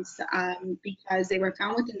aliens because they were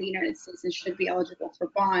found within the United States and should be eligible for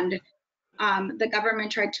bond. The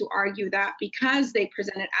government tried to argue that because they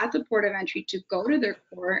presented at the port of entry to go to their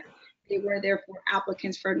court, they were therefore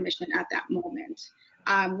applicants for admission at that moment.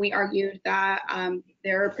 We argued that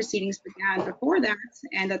their proceedings began before that,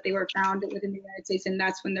 and that they were found within the United States, and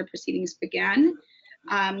that's when their proceedings began.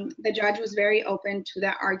 The judge was very open to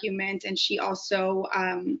that argument, and she also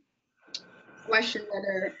questioned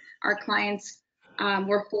whether our clients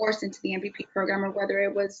were forced into the MPP program or whether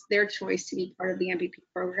it was their choice to be part of the MPP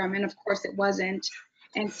program, and of course it wasn't.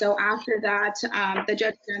 And so after that, the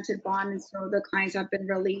judge granted bond, and so the clients have been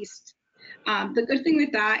released. The good thing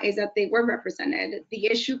with that is that they were represented. The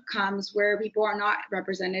issue comes where people are not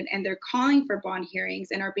represented and they're calling for bond hearings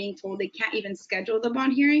and are being told they can't even schedule the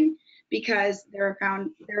bond hearing because they're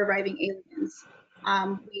arriving aliens.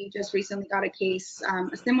 We just recently got a case,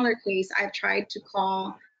 a similar case. I've tried to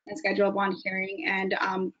call and schedule a bond hearing, and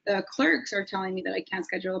the clerks are telling me that I can't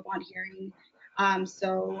schedule a bond hearing.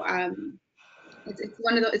 It's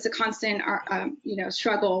one of the, it's a constant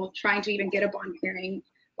struggle trying to even get a bond hearing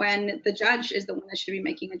when the judge is the one that should be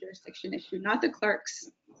making a jurisdiction issue, not the clerks.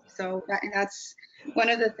 So that's one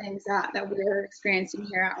of the things that we're experiencing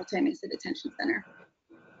here at Alta Mesa Detention Center.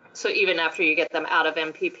 So even after you get them out of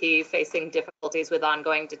MPP, facing difficulties with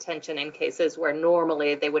ongoing detention in cases where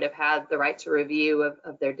normally they would have had the right to review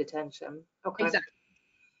of their detention. Okay.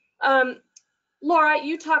 Exactly. Laura,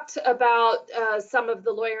 you talked about some of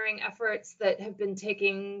the lawyering efforts that have been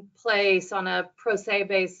taking place on a pro se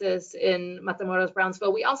basis in Matamoros,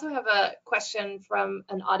 Brownsville. We also have a question from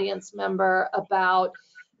an audience member about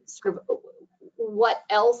sort of what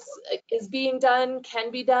else is being done, can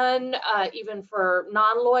be done, even for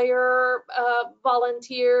non-lawyer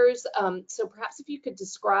volunteers. So perhaps if you could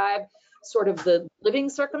describe sort of the living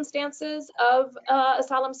circumstances of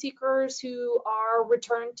asylum seekers who are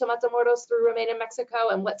returned to Matamoros through Remain in Mexico,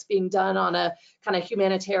 and what's being done on a kind of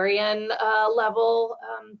humanitarian level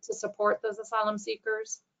to support those asylum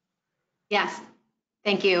seekers. Yes,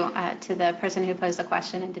 thank you to the person who posed the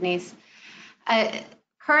question, and Denise.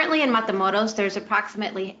 Currently in Matamoros, there's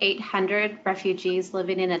approximately 800 refugees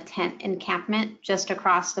living in a tent encampment just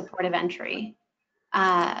across the port of entry.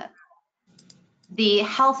 The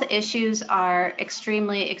health issues are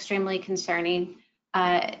extremely, extremely concerning,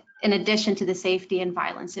 in addition to the safety and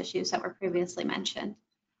violence issues that were previously mentioned.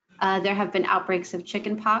 There have been outbreaks of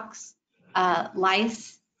chickenpox.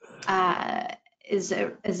 Lice is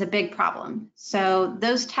a big problem. So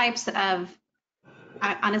those types of,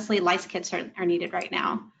 honestly, lice kits are needed right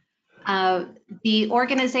now. The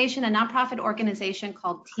organization, a nonprofit organization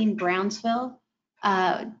called Team Brownsville,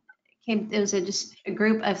 it was just a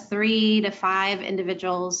group of 3 to 5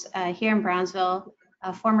 individuals here in Brownsville,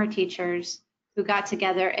 former teachers, who got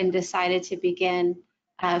together and decided to begin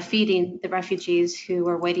feeding the refugees who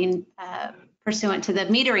were waiting pursuant to the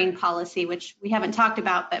metering policy, which we haven't talked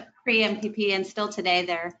about, but pre-MPP and still today,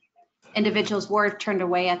 their individuals were turned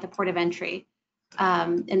away at the port of entry,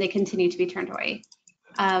 and they continue to be turned away.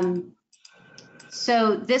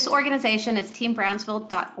 So this organization is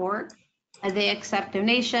teambrownsville.org. They accept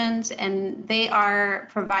donations, and they are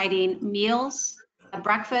providing meals,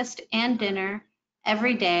 breakfast and dinner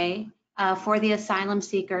every day for the asylum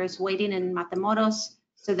seekers waiting in Matamoros.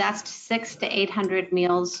 So that's 600 to 800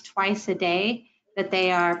 meals twice a day that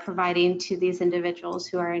they are providing to these individuals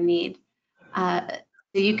who are in need. So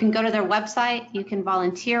you can go to their website, you can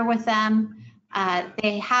volunteer with them.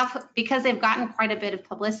 They have, because they've gotten quite a bit of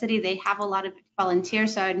publicity, they have a lot of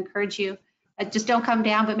volunteers. So I'd encourage you, just don't come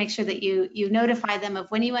down, but make sure that you notify them of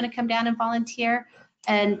when you want to come down and volunteer.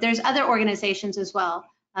 And there's other organizations as well.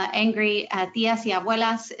 Angry Tias y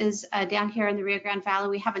Abuelas is down here in the Rio Grande Valley.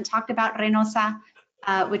 We haven't talked about Reynosa.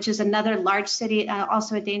 which is another large city,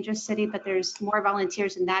 also a dangerous city, but there's more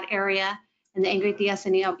volunteers in that area. And the Angry Tias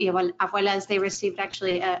and Abuelas, they received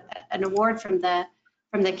actually an award from the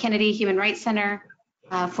Kennedy Human Rights Center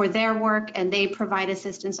for their work, and they provide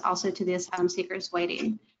assistance also to the asylum seekers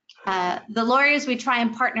waiting. The lawyers, we try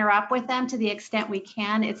and partner up with them to the extent we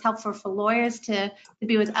can. It's helpful for lawyers to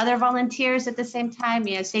be with other volunteers at the same time,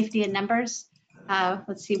 safety in numbers.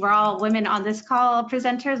 Let's see, we're all women on this call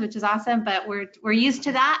presenters, which is awesome, but we're used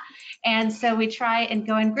to that. And so we try and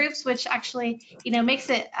go in groups, which actually, makes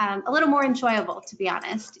it a little more enjoyable, to be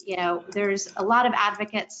honest. There's a lot of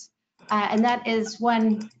advocates, and that is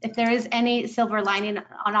one, if there is any silver lining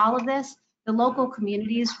on all of this, the local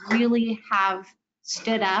communities really have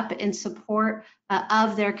stood up in support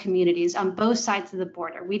of their communities on both sides of the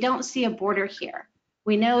border. We don't see a border here.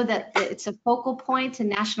 We know that it's a focal point in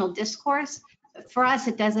national discourse. For us,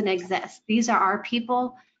 it doesn't exist. These are our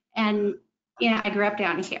people, and I grew up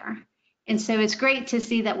down here. And so it's great to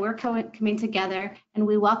see that we're coming together, and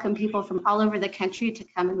we welcome people from all over the country to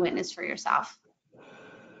come and witness for yourself.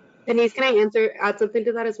 Denise, can I add something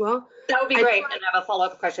to that as well? That would be great, and I have a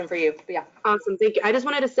follow-up question for you. Yeah. Awesome, thank you. I just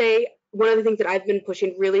wanted to say, one of the things that I've been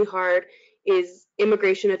pushing really hard is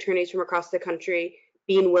immigration attorneys from across the country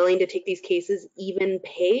being willing to take these cases, even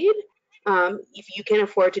paid. If you can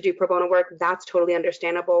afford to do pro bono work, that's totally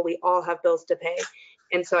understandable. We all have bills to pay.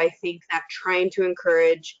 And so I think that trying to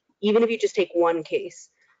encourage, even if you just take one case.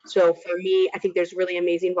 So for me, I think there's really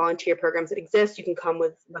amazing volunteer programs that exist. You can come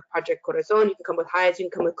with Project Corazon, you can come with Hives, you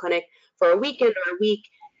can come with Clinic for a weekend or a week.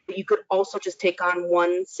 But you could also just take on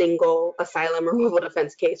one single asylum removal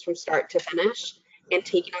defense case from start to finish and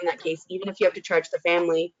taking on that case, even if you have to charge the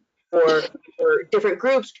family or different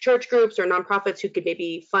groups, church groups or nonprofits who could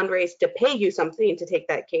maybe fundraise to pay you something to take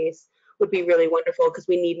that case would be really wonderful, because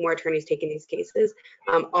we need more attorneys taking these cases.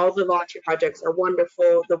 All the volunteer projects are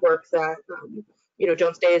wonderful. The work that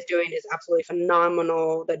Jones Day is doing is absolutely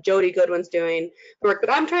phenomenal. That Jody Goodwin's doing, the work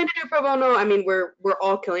that I'm trying to do pro bono. I mean, we're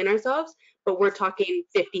all killing ourselves, but we're talking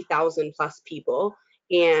 50,000 plus people.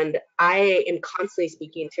 And I am constantly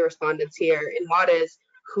speaking to respondents here in Juarez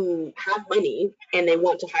who have money and they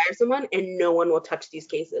want to hire someone, and no one will touch these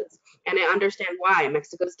cases. And I understand why.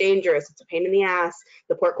 Mexico's dangerous. It's a pain in the ass.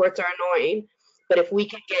 The port courts are annoying. But if we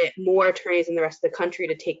could get more attorneys in the rest of the country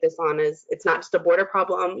to take this on, as it's not just a border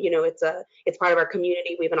problem, it's part of our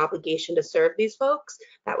community. We have an obligation to serve these folks.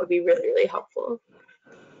 That would be really, really helpful.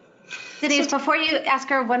 Denise, before you ask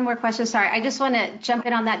her one more question, sorry, I just want to jump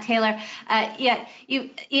in on that, Taylor.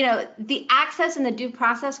 The access and the due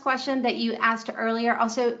process question that you asked earlier,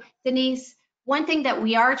 also, Denise, one thing that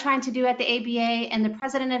we are trying to do at the ABA, and the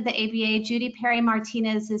president of the ABA, Judy Perry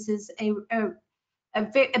Martinez, this is a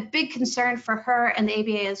big concern for her and the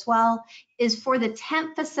ABA as well, is for the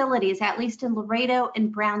tent facilities, at least in Laredo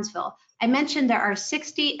and Brownsville. I mentioned there are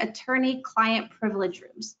 60 attorney-client privilege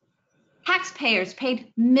rooms. Taxpayers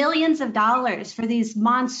paid millions of dollars for these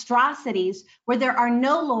monstrosities where there are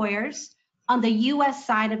no lawyers on the US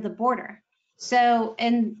side of the border. So,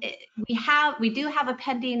 and we do have a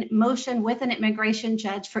pending motion with an immigration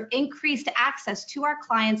judge for increased access to our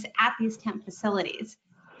clients at these tent facilities.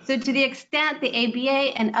 So to the extent the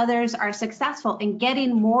ABA and others are successful in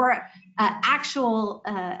getting more actual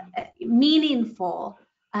meaningful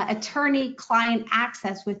attorney-client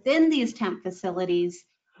access within these tent facilities,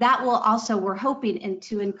 that will also, we're hoping,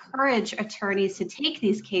 to encourage attorneys to take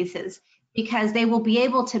these cases, because they will be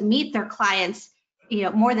able to meet their clients,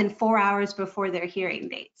 more than 4 hours before their hearing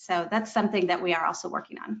date. So that's something that we are also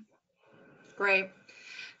working on. Great.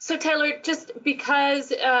 So Taylor, just because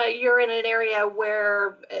you're in an area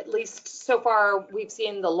where, at least so far, we've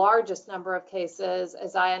seen the largest number of cases,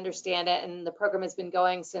 as I understand it, and the program has been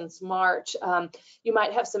going since March, you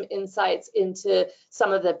might have some insights into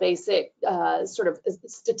some of the basic sort of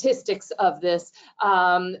statistics of this.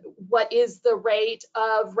 What is the rate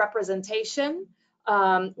of representation?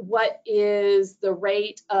 What is the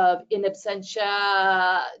rate of in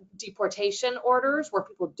absentia deportation orders where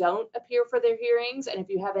people don't appear for their hearings? And if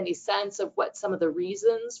you have any sense of what some of the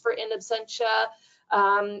reasons for in absentia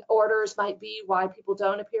orders might be, why people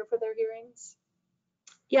don't appear for their hearings?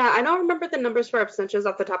 Yeah, I don't remember the numbers for absentias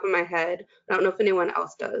off the top of my head. I don't know if anyone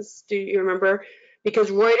else does. Do you remember?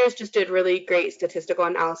 Because Reuters just did really great statistical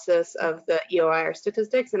analysis of the EOIR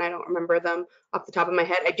statistics, and I don't remember them off the top of my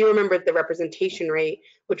head. I do remember the representation rate,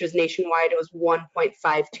 which was nationwide. It was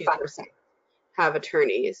 1.52% have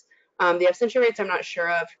attorneys. The absentia rates I'm not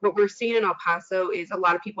sure of. What we're seeing in El Paso is a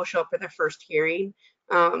lot of people show up for their first hearing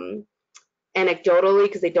anecdotally,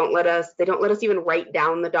 because they don't let us even write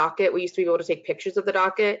down the docket. We used to be able to take pictures of the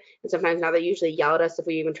docket, and sometimes now they usually yell at us if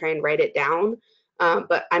we even try and write it down.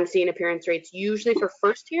 But I'm seeing appearance rates usually for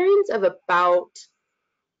first hearings of about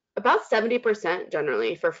 70%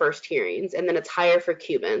 generally for first hearings, and then it's higher for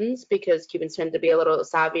Cubans because Cubans tend to be a little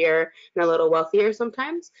savvier and a little wealthier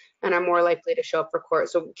sometimes and are more likely to show up for court.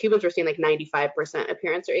 So Cubans were seeing like 95%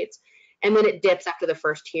 appearance rates, and then it dips after the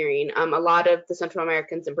first hearing. A lot of the Central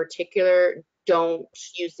Americans in particular don't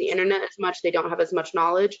use the internet as much, they don't have as much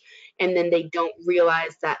knowledge, and then they don't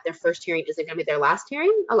realize that their first hearing isn't going to be their last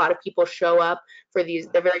hearing. A lot of people show up for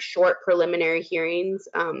they're very short preliminary hearings.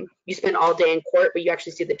 You spend all day in court, but you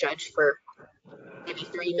actually see the judge for maybe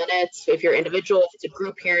 3 minutes if you're individual. If it's a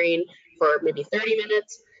group hearing, for maybe 30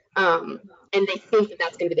 minutes. And they think that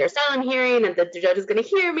that's going to be their asylum hearing and that the judge is going to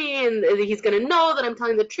hear me and he's going to know that I'm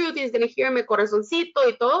telling the truth. He's going to hear me corazoncito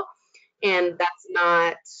y todo. And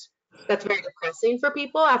that's very depressing for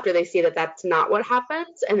people after they see that that's not what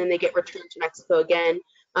happens. And then they get returned to Mexico again.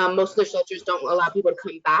 Most of the shelters don't allow people to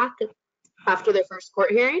come back after their first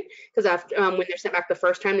court hearing, because after when they're sent back the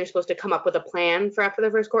first time, they're supposed to come up with a plan for after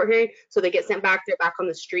their first court hearing. So they get sent back, they're back on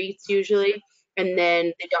the streets usually, and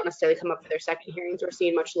then they don't necessarily come up for their second hearings. We're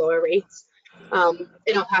seeing much lower rates.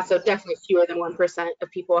 In El Paso, definitely fewer than 1% of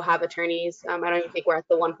people have attorneys. I don't even think we're at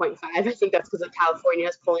the 1.5. I think that's because of California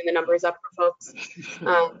is pulling the numbers up for folks.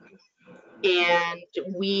 And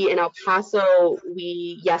we in El Paso,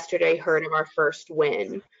 we yesterday heard of our first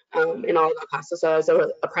win in all of El Paso. So I was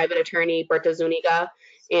a private attorney, Berta Zuniga,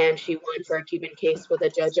 and she won for a Cuban case with a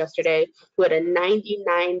judge yesterday who had a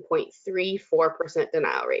 99.34%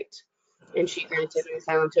 denial rate. And she granted an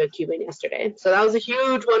asylum to a Cuban yesterday. So that was a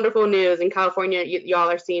huge, wonderful news. In California, y'all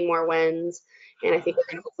are seeing more wins. And I think we're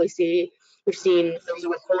going to hopefully see, we've seen there was a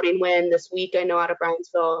withholding win this week, I know, out of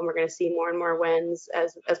Brownsville, and we're going to see more and more wins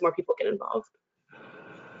as more people get involved.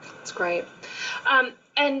 That's great.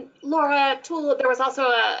 And Laura, Tuell, there was also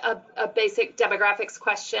a basic demographics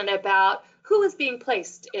question about who is being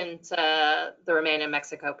placed into the Remain in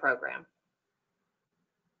Mexico program.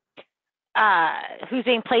 Who's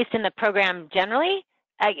being placed in the program generally?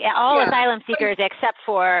 All asylum seekers except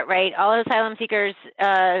for, right, all asylum seekers,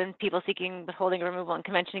 people seeking withholding, removal, and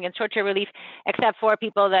convention against torture relief, except for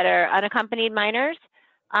people that are unaccompanied minors,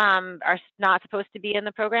 are not supposed to be in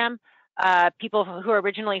the program. People who are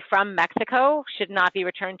originally from Mexico should not be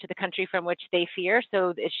returned to the country from which they fear.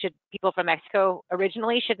 So people from Mexico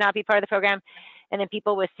originally should not be part of the program. And then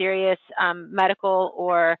people with serious medical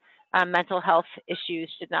or mental health issues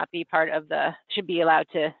should be allowed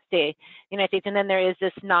to stay in the United States. And then there is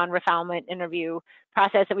this non-refoulement interview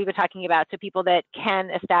process that we've been talking about. So people that can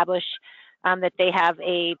establish that they have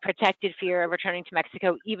a protected fear of returning to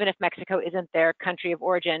Mexico, even if Mexico isn't their country of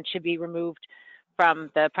origin, should be removed from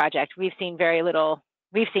the project. We've seen no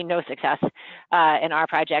success in our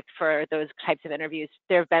project for those types of interviews.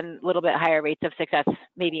 There have been a little bit higher rates of success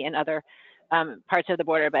maybe in other parts of the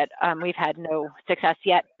border, but we've had no success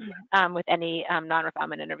yet with any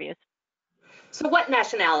non-refoulement interviews. So what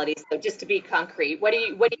nationalities, though, just to be concrete, what are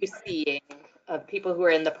you seeing of people who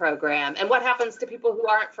are in the program, and what happens to people who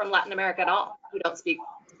aren't from Latin America at all, who don't speak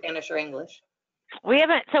Spanish or English? We have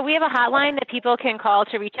a hotline that people can call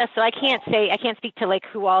to reach us. So I can't speak to like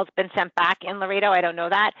who all's been sent back in Laredo. I don't know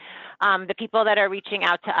that. The people that are reaching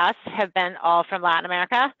out to us have been all from Latin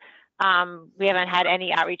America. We haven't had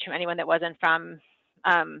any outreach from anyone that wasn't from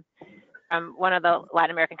one of the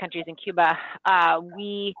Latin American countries in Cuba.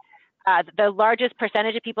 The largest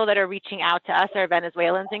percentage of people that are reaching out to us are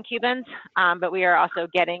Venezuelans and Cubans, but we are also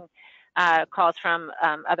getting calls from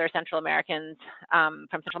other Central Americans, and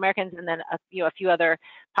then a few other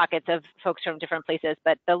pockets of folks from different places.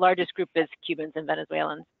 But the largest group is Cubans and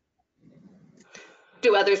Venezuelans.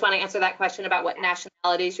 Do others want to answer that question about what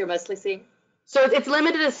nationalities you're mostly seeing? So it's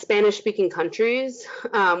limited to Spanish-speaking countries,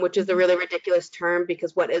 which is a really ridiculous term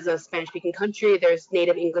because what is a Spanish-speaking country? There's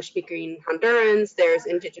native English-speaking Hondurans, there's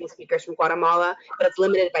indigenous speakers from Guatemala, but it's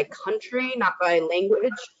limited by country, not by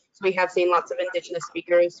language. So we have seen lots of indigenous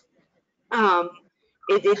speakers.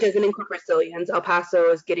 It doesn't include Brazilians. El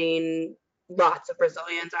Paso is getting lots of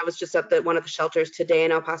Brazilians. I was just at one of the shelters today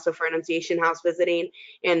in El Paso for Annunciation House visiting,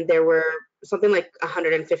 and there were something like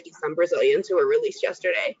 150 some Brazilians who were released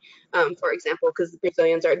yesterday, for example, because the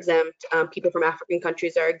Brazilians are exempt. People from African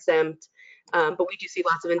countries are exempt. But we do see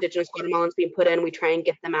lots of indigenous Guatemalans being put in. We try and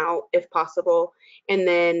get them out if possible. And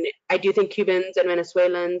then I do think Cubans and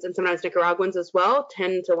Venezuelans and sometimes Nicaraguans as well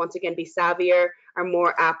tend to once again be savvier, are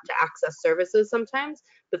more apt to access services sometimes,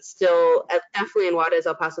 but still definitely in Juarez,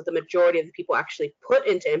 El Paso, the majority of the people actually put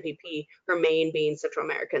into MPP remain being Central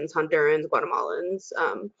Americans, Hondurans, Guatemalans,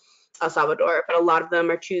 El Salvador, but a lot of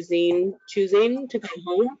them are choosing to come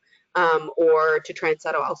home or to try and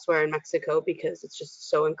settle elsewhere in Mexico because it's just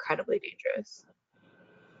so incredibly dangerous.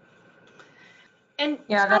 And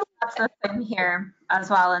Yeah, that's the thing here as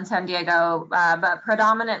well in San Diego, but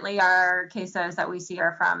predominantly our cases that we see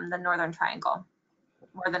are from the Northern Triangle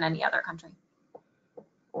more than any other country.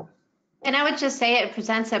 And I would just say it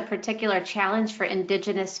presents a particular challenge for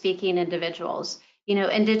Indigenous speaking individuals. You know,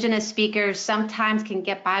 Indigenous speakers sometimes can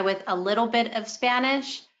get by with a little bit of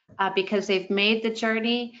Spanish because they've made the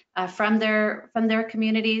journey from their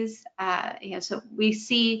communities. You know, so we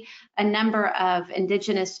see a number of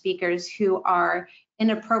Indigenous speakers who are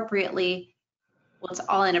inappropriately, well, it's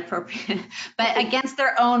all inappropriate, but against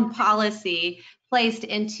their own policy placed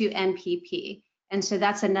into NPP. And so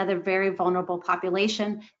that's another very vulnerable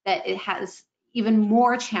population that it has even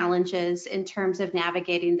more challenges in terms of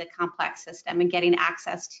navigating the complex system and getting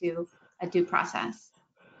access to a due process.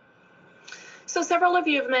 So several of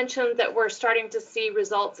you have mentioned that we're starting to see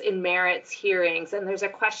results in merits hearings, and there's a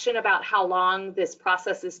question about how long this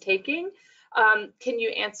process is taking. Can you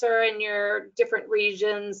answer in your different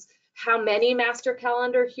regions how many master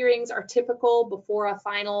calendar hearings are typical before a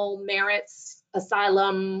final merits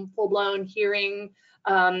asylum full-blown hearing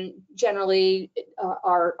generally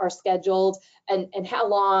are scheduled, and how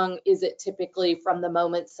long is it typically from the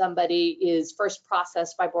moment somebody is first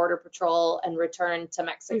processed by Border Patrol and returned to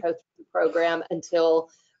Mexico through the program until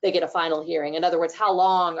they get a final hearing? In other words, how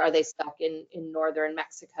long are they stuck in northern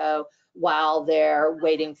Mexico while they're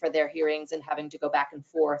waiting for their hearings and having to go back and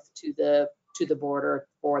forth to the border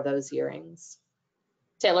for those hearings?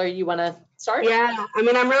 Taylor, you want to start? Yeah, I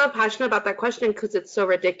mean, I'm really passionate about that question because it's so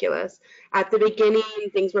ridiculous. At the beginning,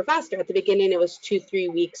 things were faster. At the beginning, it was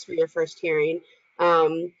 2-3 weeks for your first hearing.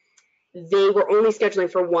 They were only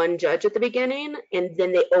scheduling for one judge at the beginning, and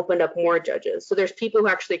then they opened up more judges. So there's people who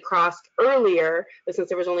actually crossed earlier, but since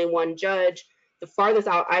there was only one judge, the farthest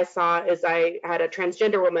out I saw is I had a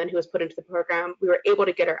transgender woman who was put into the program. We were able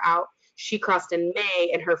to get her out. She crossed in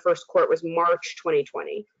May, and her first court was March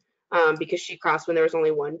 2020. Because she crossed when there was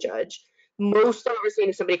only one judge. Most of what we're seeing,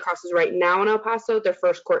 if somebody crosses right now in El Paso, their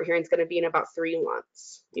first court hearing is going to be in about 3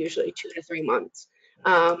 months, usually 2 to 3 months.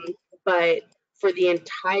 But for the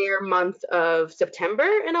entire month of September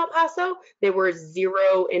in El Paso, there were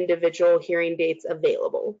 0 individual hearing dates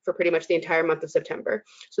available for pretty much the entire month of September.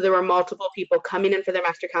 So there were multiple people coming in for their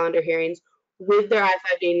master calendar hearings with their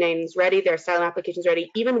I-589s ready, their asylum applications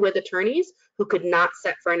ready, even with attorneys who could not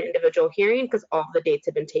set for an individual hearing because all the dates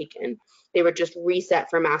had been taken. They were just reset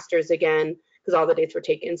for masters again because all the dates were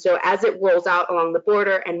taken. So as it rolls out along the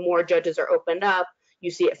border and more judges are opened up,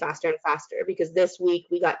 you see it faster and faster, because this week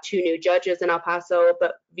we got 2 new judges in El Paso,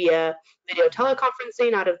 but via video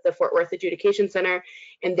teleconferencing out of the Fort Worth Adjudication Center,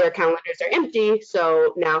 and their calendars are empty.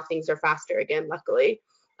 So now things are faster again, luckily.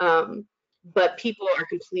 But people are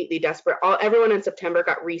completely desperate. Everyone in September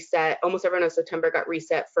got reset. Almost everyone in September got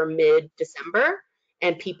reset for mid-December,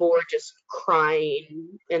 and people were just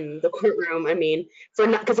crying in the courtroom. I mean,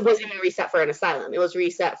 because it wasn't even reset for an asylum. It was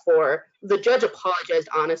reset for, the judge apologized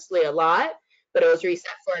honestly a lot, but it was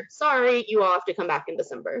reset for, sorry, you all have to come back in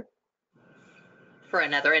December. For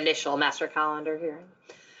another initial master calendar hearing.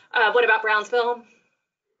 What about Brownsville?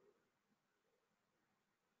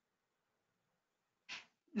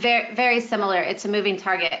 Very, very similar. It's a moving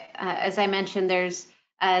target. As I mentioned, there's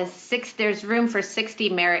room for 60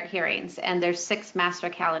 merit hearings, and there's 6 master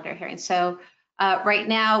calendar hearings. So right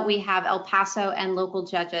now we have El Paso and local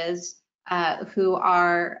judges who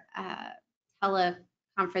are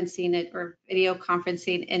teleconferencing it or video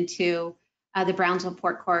conferencing into the Brownsville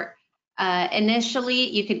Port Court. Initially,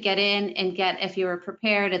 you could get in and if you were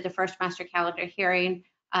prepared at the first master calendar hearing,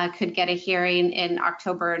 could get a hearing in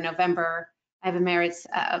October or November. I have a merits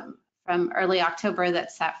from early October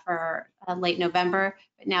that's set for late November,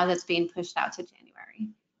 but now that's being pushed out to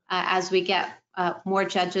January. As we get more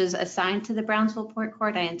judges assigned to the Brownsville Port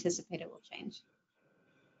Court, I anticipate it will change.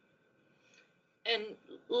 And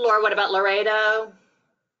Laura, what about Laredo?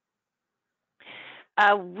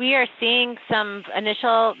 We are seeing some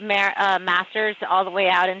initial masters all the way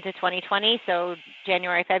out into 2020, so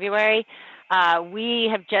January, February. We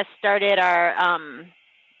have just started our,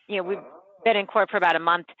 we've been in court for about a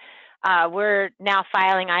month. We're now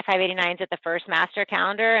filing I-589s at the first master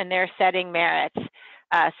calendar, and they're setting merits.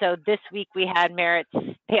 So this week we had merits.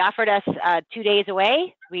 They offered us 2 days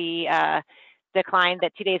away. We declined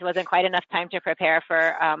that 2 days wasn't quite enough time to prepare for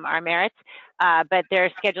our merits, but they're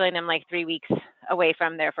scheduling them like 3 weeks away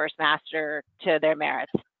from their first master to their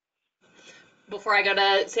merits. Before I go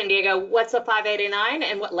to San Diego, what's a 589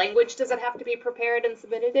 and what language does it have to be prepared and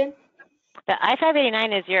submitted in? The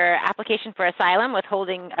I-589 is your application for asylum,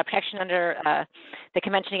 withholding protection under the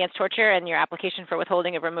Convention Against Torture, and your application for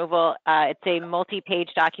withholding of removal. It's a multi-page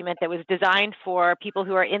document that was designed for people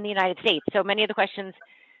who are in the United States. So many of the questions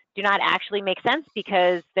do not actually make sense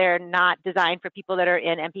because they're not designed for people that are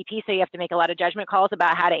in MPP. So you have to make a lot of judgment calls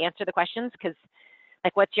about how to answer the questions, because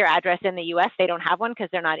like, what's your address in the US? They don't have one because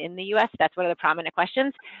they're not in the US. That's one of the prominent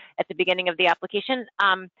questions at the beginning of the application.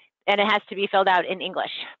 And it has to be filled out in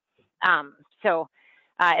English. And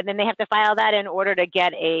then they have to file that in order to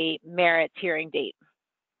get a merits hearing date.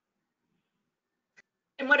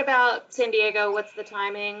 And what about San Diego? What's the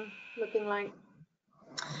timing looking like?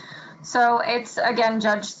 So it's, again,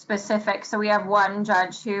 judge specific. So we have one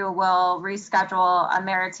judge who will reschedule a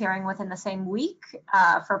merits hearing within the same week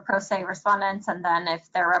for pro se respondents. And then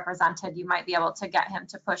if they're represented, you might be able to get him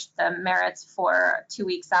to push the merits for 2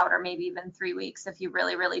 weeks out, or maybe even 3 weeks if you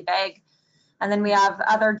really, really beg. And then we have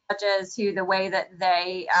other judges who, the way that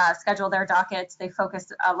they schedule their dockets, they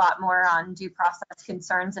focus a lot more on due process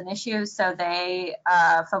concerns and issues. So they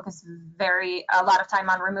focus a lot of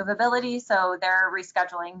time on removability. So they're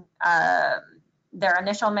rescheduling their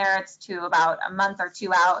initial merits to about a month or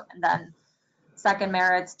two out, and then second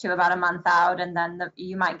merits to about a month out. And then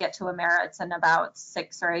you might get to a merits in about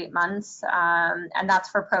 6 or 8 months. And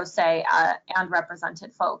that's for pro se and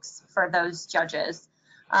represented folks for those judges.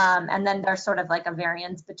 And then there's sort of like a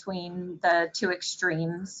variance between the two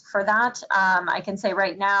extremes for that. I can say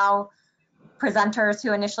right now, presenters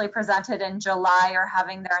who initially presented in July are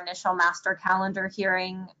having their initial master calendar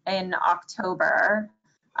hearing in October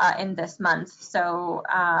in this month. So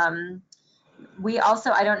we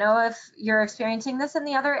also, I don't know if you're experiencing this in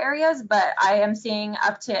the other areas, but I am seeing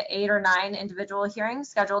up to 8 or 9 individual hearings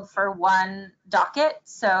scheduled for one docket.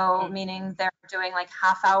 So meaning they're doing like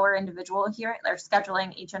half-hour individual hearing. They're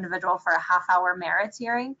scheduling each individual for a half-hour merits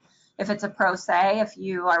hearing. If it's a pro se, if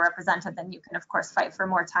you are represented, then you can of course fight for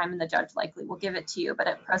more time, and the judge likely will give it to you. But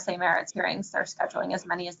at pro se merits hearings, they're scheduling as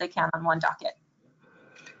many as they can on one docket.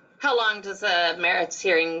 How long does a merits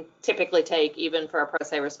hearing typically take, even for a pro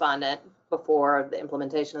se respondent, before the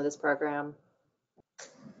implementation of this program?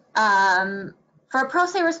 For a pro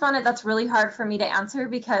se respondent, that's really hard for me to answer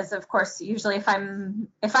because, of course, usually if I'm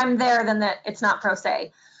there, then it's not pro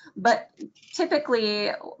se. But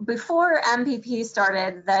typically, before MPP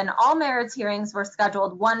started, then all merits hearings were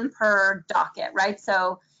scheduled one per docket, right?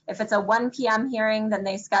 So if it's a 1 p.m. hearing, then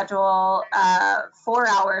they schedule 4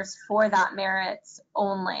 hours for that merits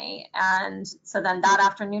only. And so then that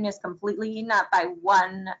afternoon is completely eaten up by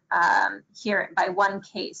one by one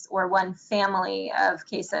case or one family of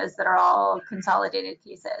cases that are all consolidated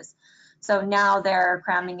cases. So now they're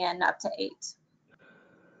cramming in up to 8.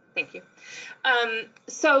 Thank you.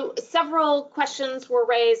 So several questions were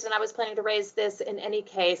raised, and I was planning to raise this in any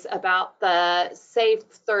case, about the safe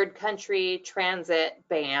third country transit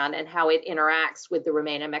ban and how it interacts with the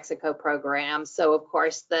Remain in Mexico program. So of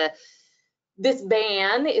course, this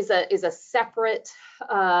ban is a separate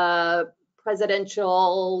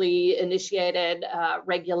presidentially initiated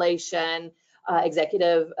regulation,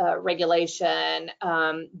 executive regulation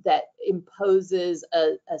that imposes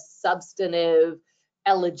a substantive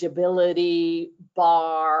eligibility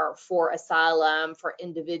bar for asylum for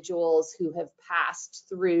individuals who have passed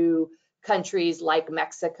through countries like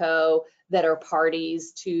Mexico that are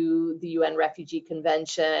parties to the UN Refugee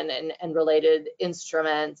Convention and related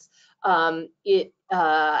instruments. So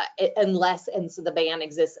the ban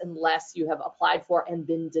exists unless you have applied for and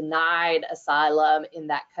been denied asylum in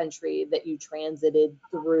that country that you transited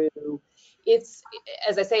through. It's,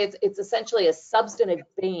 as I say, it's essentially a substantive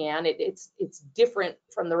ban. It's different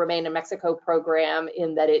from the Remain in Mexico program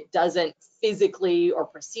in that it doesn't physically or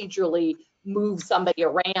procedurally move somebody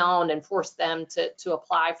around and force them to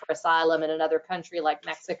apply for asylum in another country like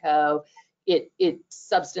Mexico. It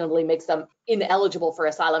substantively makes them ineligible for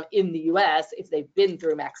asylum in the US if they've been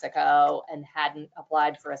through Mexico and hadn't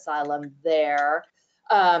applied for asylum there.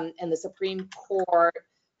 And the Supreme Court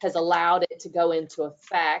has allowed it to go into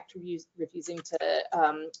effect, refusing to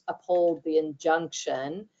uphold the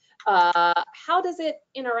injunction. How does it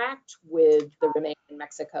interact with the Remain in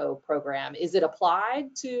Mexico program? Is it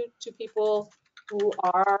applied to people who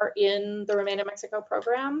are in the Remain in Mexico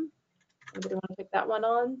program? Anybody want to take that one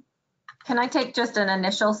on? Can I take just an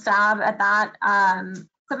initial stab at that?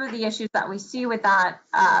 Some of the issues that we see with that,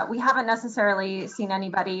 we haven't necessarily seen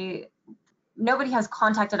nobody has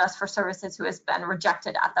contacted us for services who has been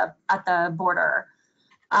rejected at the border.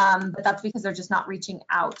 But that's because they're just not reaching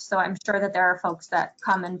out. So I'm sure that there are folks that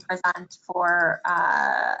come and present for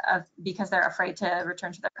because they're afraid to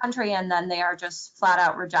return to their country, and then they are just flat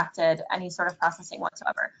out rejected any sort of processing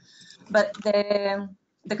whatsoever. But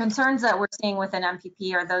the concerns that we're seeing with an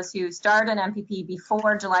MPP are those who start an MPP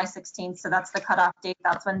before July 16th. So that's the cutoff date.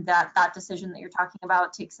 That's when that decision that you're talking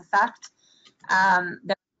about takes effect.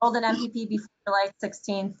 They're enrolled in MPP before July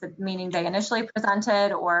 16th, meaning they initially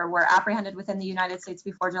presented or were apprehended within the United States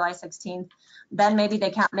before July 16th. Then maybe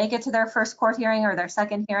they can't make it to their first court hearing or their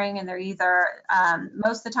second hearing, and they're either,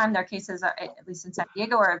 most of the time their cases, are, at least in San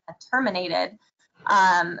Diego, are terminated.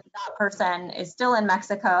 That person is still in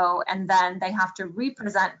Mexico, and then they have to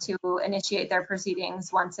represent to initiate their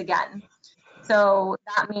proceedings once again. So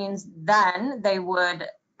that means then they would,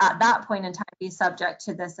 at that point in time, be subject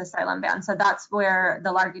to this asylum ban. So that's where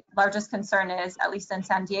the largest concern is, at least in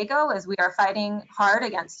San Diego, is we are fighting hard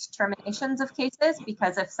against terminations of cases,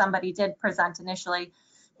 because if somebody did present initially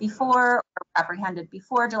before or apprehended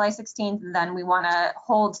before July 16th, then we want to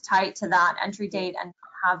hold tight to that entry date and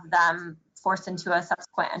have them forced into a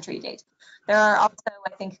subsequent entry date. There are also, I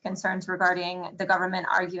think, concerns regarding the government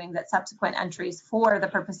arguing that subsequent entries for the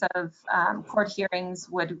purpose of court hearings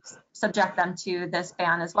would subject them to this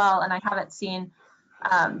ban as well. And I haven't seen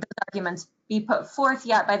those arguments be put forth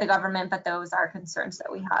yet by the government, but those are concerns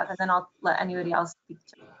that we have. And then I'll let anybody else speak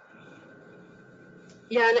to it.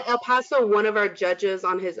 Yeah, in El Paso, one of our judges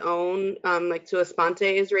on his own, like Sua Sponte,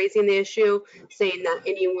 is raising the issue, saying that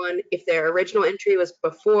anyone, if their original entry was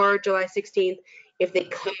before July 16th, if they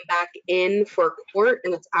come back in for court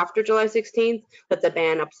and it's after July 16th, that the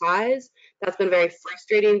ban applies. That's been very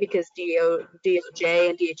frustrating because DOJ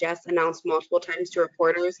and DHS announced multiple times to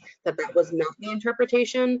reporters that that was not the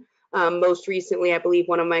interpretation. Most recently, I believe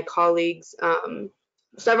one of my colleagues,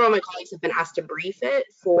 several of my colleagues have been asked to brief it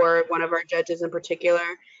for one of our judges in particular.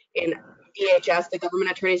 In DHS, the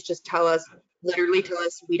government attorneys just literally tell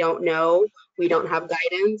us, we don't know, we don't have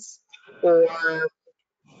guidance, or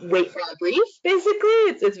wait for a brief, basically.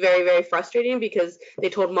 It's very, very frustrating because they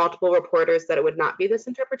told multiple reporters that it would not be this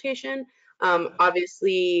interpretation.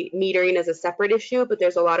 Obviously, metering is a separate issue, but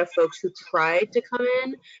there's a lot of folks who tried to come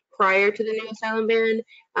in prior to the new asylum ban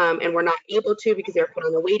and were not able to because they were put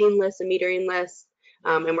on the waiting list, a metering list.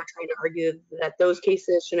 And we're trying to argue that those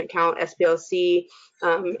cases shouldn't count. SPLC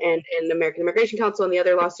and American Immigration Council and the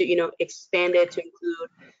other lawsuit, expanded to include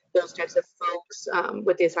those types of folks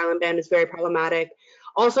with the asylum ban is very problematic.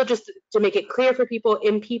 Also, just to make it clear for people,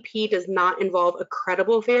 MPP does not involve a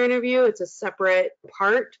credible fear interview. It's a separate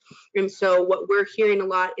part. And so what we're hearing a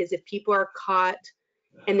lot is if people are caught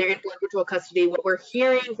and they're in virtual custody, what we're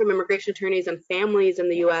hearing from immigration attorneys and families in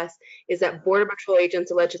the US is that Border Patrol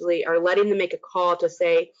agents allegedly are letting them make a call to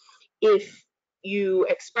say, if you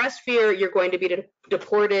express fear, you're going to be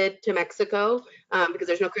deported to Mexico because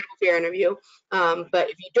there's no credible fear interview. But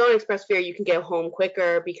if you don't express fear, you can get home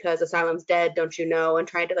quicker because asylum's dead, don't you know? And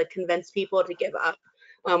trying to convince people to give up.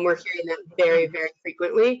 We're hearing that very, very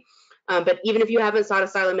frequently. But even if you haven't sought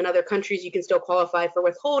asylum in other countries, you can still qualify for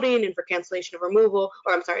withholding and for cancellation of removal,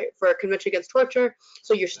 or I'm sorry, for Convention Against Torture.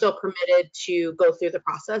 So you're still permitted to go through the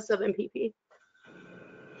process of MPP.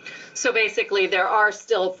 So basically, there are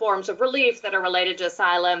still forms of relief that are related to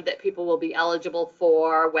asylum that people will be eligible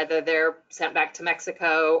for, whether they're sent back to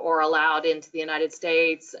Mexico or allowed into the United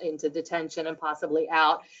States, into detention and possibly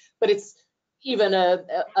out. But it's even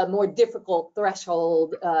a more difficult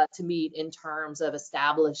threshold to meet in terms of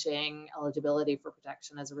establishing eligibility for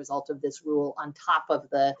protection as a result of this rule, on top of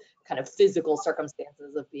the kind of physical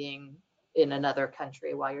circumstances of being in another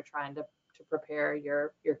country while you're trying to prepare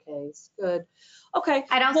your case. Good. Okay.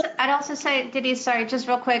 I'd also say, Denise, sorry, just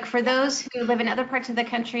real quick, for those who live in other parts of the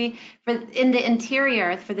country, in the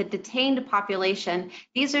interior, for the detained population,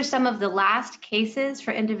 these are some of the last cases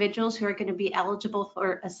for individuals who are going to be eligible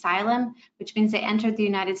for asylum, which means they entered the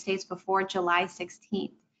United States before July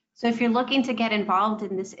 16th. So if you're looking to get involved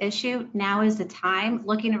in this issue, now is the time.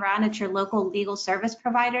 Looking around at your local legal service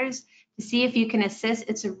providers to see if you can assist.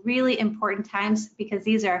 It's a really important time because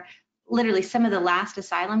these are literally some of the last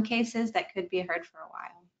asylum cases that could be heard for a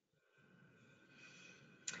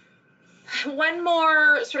while. One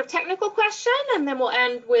more sort of technical question, and then we'll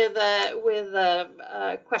end with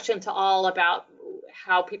a question to all about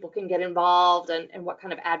how people can get involved and what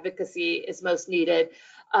kind of advocacy is most needed.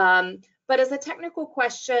 But as a technical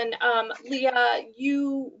question, Leah,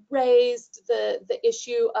 you raised the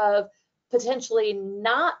issue of potentially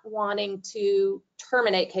not wanting to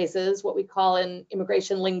terminate cases, what we call in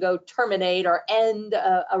immigration lingo, terminate or end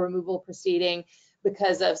a removal proceeding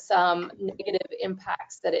because of some negative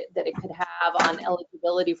impacts that it could have on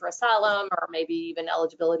eligibility for asylum, or maybe even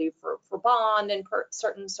eligibility for bond in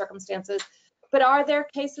certain circumstances. But are there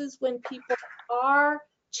cases when people are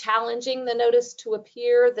challenging the notice to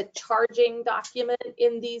appear, the charging document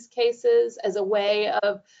in these cases, as a way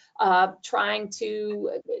of trying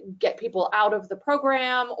to get people out of the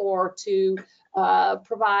program, or to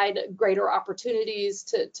provide greater opportunities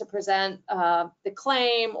to present the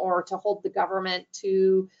claim, or to hold the government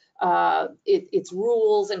to its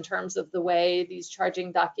rules in terms of the way these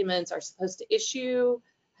charging documents are supposed to issue?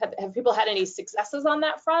 Have people had any successes on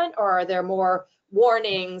that front, or are there more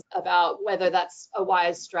warnings about whether that's a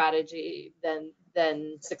wise strategy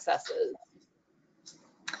than successes?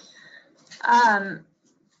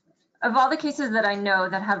 Of all the cases that I know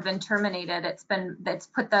that have been terminated, it's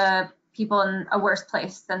put the people in a worse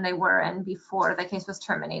place than they were in before the case was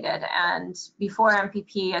terminated. And before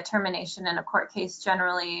MPP, a termination in a court case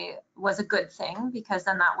generally was a good thing, because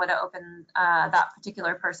then that would have opened that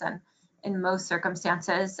particular person, in most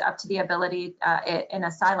circumstances, up to the ability in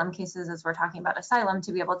asylum cases, as we're talking about asylum,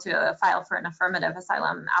 to be able to file for an affirmative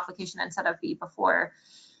asylum application instead of be before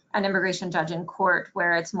an immigration judge in court,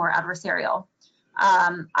 where it's more adversarial.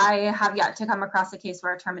 I have yet to come across a case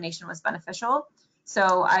where a termination was beneficial,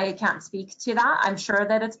 so I can't speak to that. I'm sure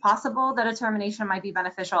that it's possible that a termination might be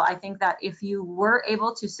beneficial. I think that if you were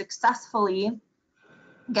able to successfully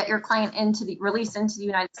get your client released into the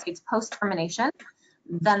United States post-termination,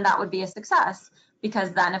 then that would be a success,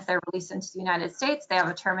 because then if they're released into the United States, they have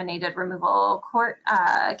a terminated removal court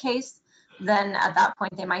case, then at that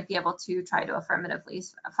point they might be able to try to affirmatively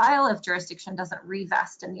file if jurisdiction doesn't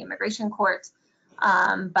revest in the immigration court.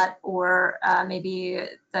 Maybe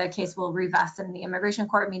the case will revest in the immigration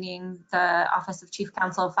court, meaning the Office of Chief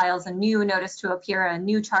Counsel files a new notice to appear, a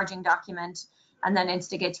new charging document, and then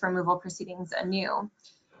instigates removal proceedings anew.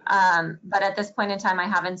 But at this point in time, I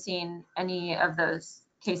haven't seen any of those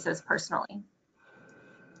cases personally.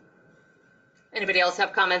 Anybody else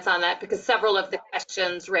have comments on that? Because several of the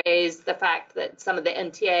questions raised the fact that some of the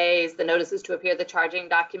NTAs, the notices to appear, the charging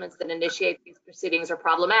documents that initiate these proceedings, are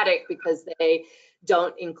problematic because they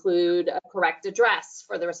don't include a correct address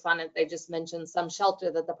for the respondent. They just mentioned some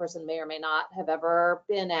shelter that the person may or may not have ever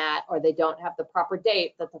been at, or they don't have the proper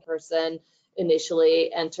date that the person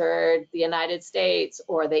initially entered the United States,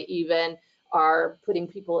 or they even are putting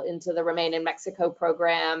people into the Remain in Mexico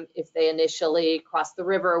program if they initially cross the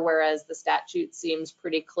river, whereas the statute seems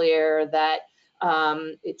pretty clear that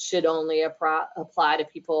it should only apply to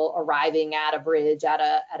people arriving at a bridge at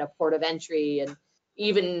a port of entry, and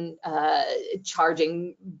even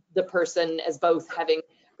charging the person as both having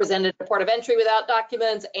presented a port of entry without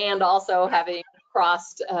documents and also having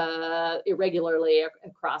crossed irregularly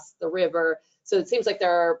across the river. So it seems like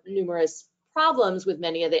there are numerous problems with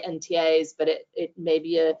many of the NTAs, but it may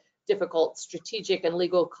be a difficult strategic and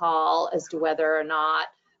legal call as to whether or not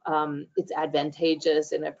it's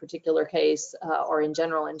advantageous in a particular case or in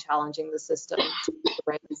general in challenging the system to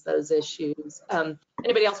raise those issues.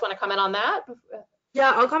 Anybody else want to comment on that?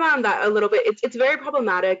 Yeah, I'll comment on that a little bit. It's very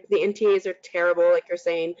problematic. The NTAs are terrible, like you're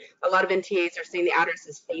saying. A lot of NTAs are saying the address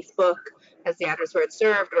is Facebook as the address where it's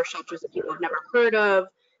served, or shelters that people have never heard of.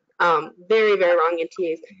 Very, very wrong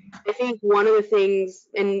NTAs. I think one of the things,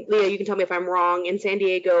 and Leah, you can tell me if I'm wrong, in San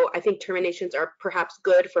Diego, I think terminations are perhaps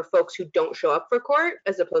good for folks who don't show up for court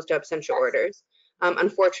as opposed to absentia orders.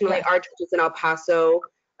 Unfortunately, our judges in El Paso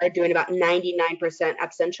are doing about 99%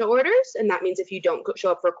 absentia orders, and that means if you don't show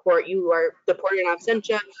up for court, you are deported in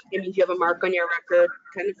absentia. It means you have a mark on your record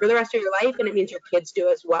kind of for the rest of your life, and it means your kids do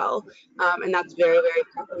as well. And that's very, very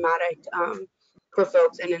problematic for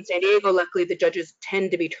folks. And in San Diego, luckily, the judges tend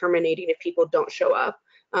to be terminating if people don't show up.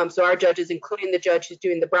 So our judges, including the judge who's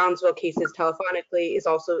doing the Brownsville cases telephonically, is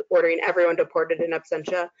also ordering everyone deported in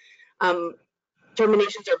absentia.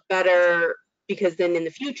 Terminations are better because then in the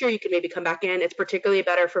future you can maybe come back in. It's particularly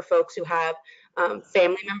better for folks who have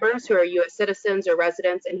family members who are U.S. citizens or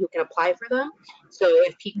residents and who can apply for them. So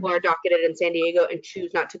if people are docketed in San Diego and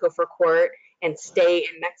choose not to go for court and stay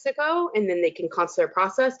in Mexico, and then they can consular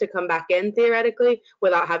process to come back in theoretically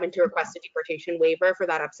without having to request a deportation waiver for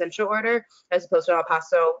that absentia order, as opposed to El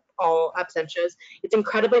Paso, all absentias. It's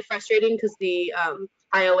incredibly frustrating because the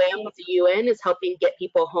IOM with the UN is helping get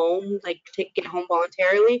people home, like get home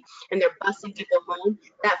voluntarily, and they're busing people home.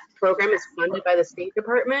 That program is funded by the State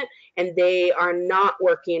Department, and they are not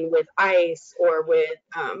working with ICE or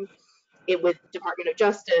with Department of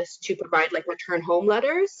Justice to provide like return home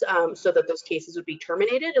letters so that those cases would be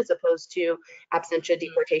terminated as opposed to absentia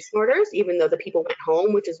deportation orders, even though the people went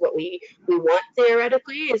home, which is what we want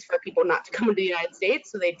theoretically, is for people not to come into the United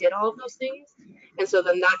States. So they did all of those things. And so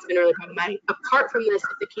then that's been really problematic. Apart from this, if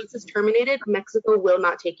the case is terminated, Mexico will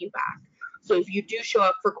not take you back. So if you do show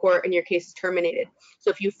up for court and your case is terminated, so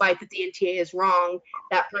if you fight that the NTA is wrong,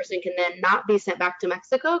 that person can then not be sent back to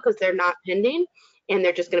Mexico because they're not pending, and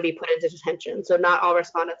they're just going to be put into detention. So not all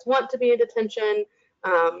respondents want to be in detention.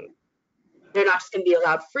 They're not just going to be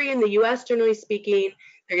allowed free in the U.S., generally speaking.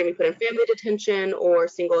 They're going to be put in family detention or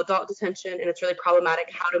single adult detention, and it's really problematic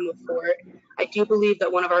how to move forward. I do believe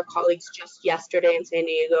that one of our colleagues just yesterday in San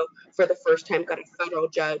Diego, for the first time, got a federal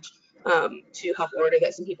judge to help order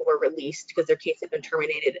that some people were released because their case had been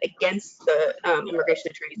terminated against the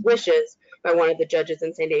immigration attorney's wishes by one of the judges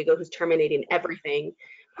in San Diego who's terminating everything.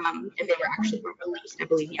 And they were actually released. I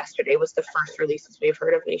believe yesterday was the first releases we've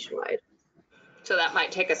heard of nationwide. So that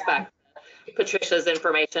might take us back to Patricia's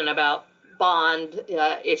information about bond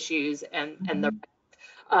issues and the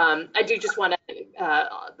I do just want to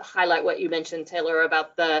highlight what you mentioned, Taylor,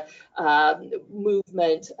 about the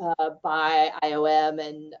movement by IOM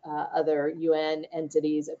and other UN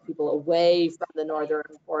entities of people away from the northern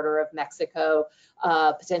border of Mexico,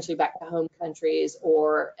 potentially back to home countries,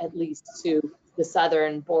 or at least to the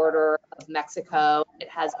southern border of Mexico. It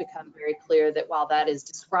has become very clear that while that is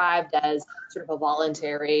described as sort of a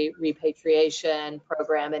voluntary repatriation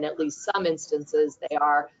program, in at least some instances, they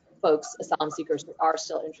are folks, asylum seekers, who are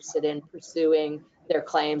still interested in pursuing their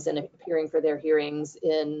claims and appearing for their hearings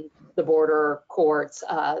in the border courts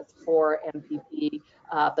for MPP,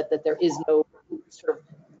 but that there is no sort of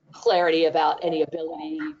clarity about any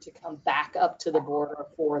ability to come back up to the border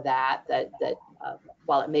for that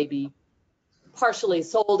while it may be partially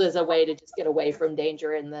sold as a way to just get away from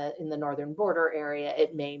danger in the northern border area,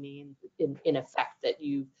 it may mean in effect that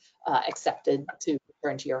you've accepted to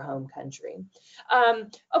return to your home country.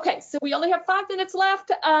 Okay, so we only have 5 minutes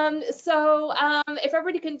left. If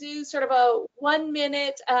everybody can do sort of a 1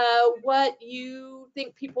 minute, what you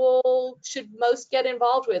think people should most get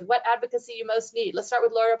involved with, what advocacy you most need. Let's start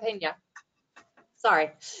with Laura Peña.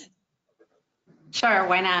 Sorry. Sure,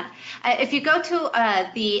 why not? If you go to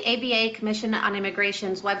the ABA Commission on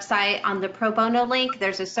Immigration's website, on the pro bono link,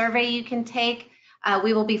 there's a survey you can take.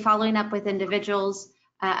 We will be following up with individuals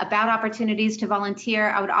about opportunities to volunteer.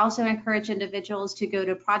 I would also encourage individuals to go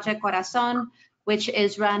to Project Corazon, which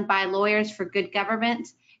is run by Lawyers for Good Government,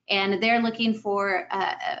 and they're looking for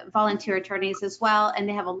volunteer attorneys as well, and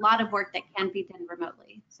they have a lot of work that can be done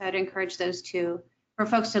remotely. So I'd encourage those for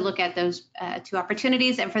folks to look at those 2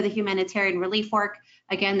 opportunities. And for the humanitarian relief work,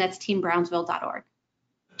 again, that's teambrownsville.org.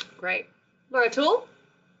 Great. Laura Tuell?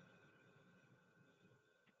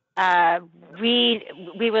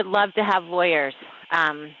 We would love to have lawyers.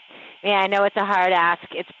 Yeah, I know it's a hard ask.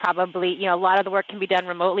 It's probably, a lot of the work can be done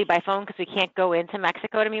remotely by phone because we can't go into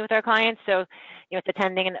Mexico to meet with our clients. So, it's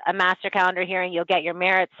attending a master calendar hearing, you'll get your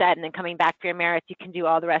merits set, and then coming back for your merits, you can do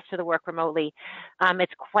all the rest of the work remotely.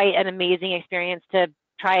 It's quite an amazing experience to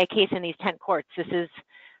try a case in these tent courts. This is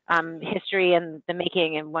history in the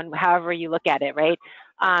making, and however you look at it, right?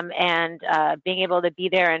 Being able to be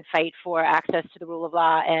there and fight for access to the rule of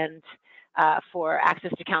law and for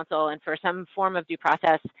access to counsel and for some form of due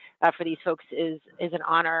process for these folks is an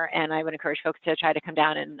honor, and I would encourage folks to try to come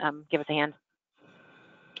down and give us a hand.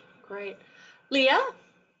 Great. Leah?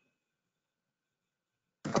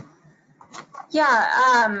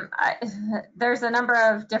 Yeah, there's a number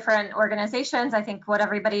of different organizations. I think what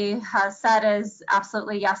everybody has said is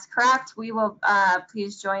absolutely yes, correct. We will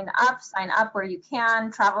please join up, sign up where you can,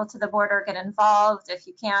 travel to the border, get involved. If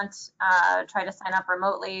you can't, try to sign up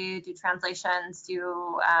remotely, do translations,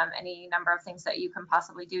 do any number of things that you can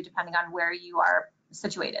possibly do depending on where you are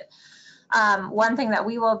situated. One thing that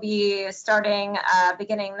we will be starting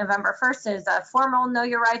beginning November 1st is a formal Know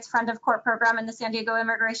Your Rights Friend of Court program in the San Diego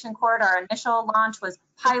Immigration Court. Our initial launch was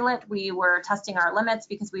pilot. We were testing our limits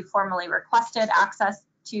because we formally requested access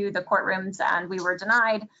to the courtrooms and we were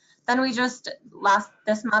denied. Then we just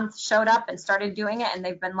this month showed up and started doing it, and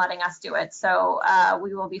they've been letting us do it. So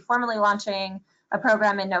we will be formally launching a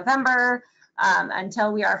program in November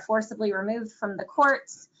until we are forcibly removed from the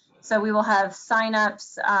courts. So we will have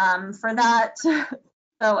signups for that.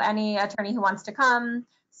 So any attorney who wants to come,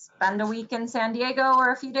 spend a week in San Diego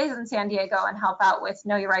or a few days in San Diego and help out with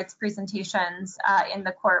Know Your Rights presentations in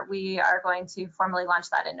the court, we are going to formally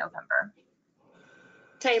launch that in November.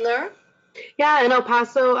 Taylor? Yeah, in El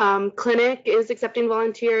Paso, Clinic is accepting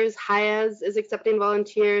volunteers, Hayes is accepting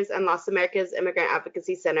volunteers, and Las Americas Immigrant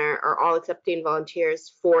Advocacy Center are all accepting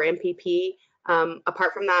volunteers for MPP.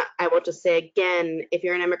 Apart from that, I will just say again, if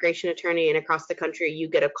you're an immigration attorney and across the country, you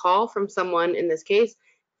get a call from someone in this case,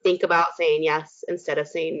 think about saying yes instead of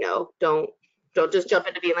saying no. Don't just jump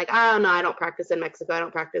into being like, oh no, I don't practice in Mexico, I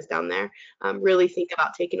don't practice down there. Really think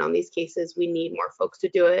about taking on these cases. We need more folks to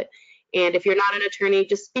do it. And if you're not an attorney,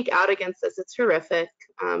 just speak out against this. It's horrific.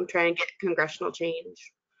 Try and get congressional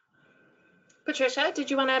change. Patricia,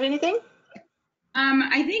 did you want to add anything?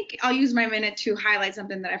 I think I'll use my minute to highlight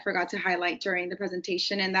something that I forgot to highlight during the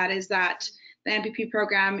presentation, and that is that the MPP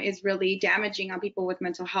program is really damaging on people with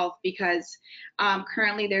mental health, because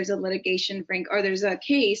currently there's a litigation, there's a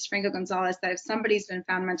case, Franco Gonzalez, that if somebody's been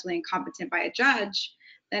found mentally incompetent by a judge,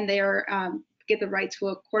 then they are get the right to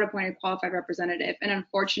a court-appointed qualified representative. And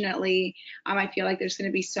unfortunately, I feel like there's going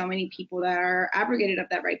to be so many people that are abrogated of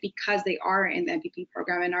that right because they are in the MPP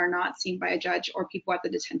program and are not seen by a judge or people at the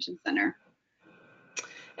detention center.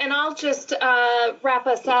 And I'll just wrap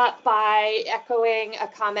us up by echoing a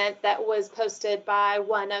comment that was posted by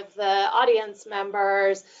one of the audience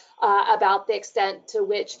members about the extent to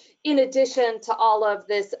which, in addition to all of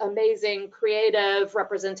this amazing creative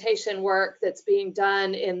representation work that's being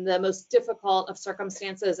done in the most difficult of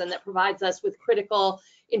circumstances and that provides us with critical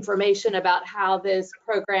information about how this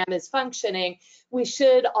program is functioning, we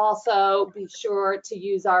should also be sure to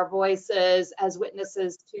use our voices as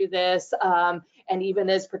witnesses to this, and even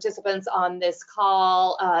as participants on this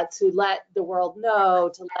call, to let the world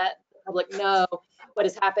know, to let the public know what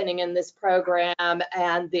is happening in this program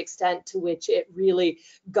and the extent to which it really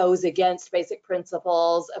goes against basic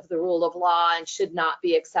principles of the rule of law and should not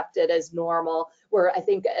be accepted as normal. We're, I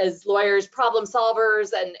think, as lawyers, problem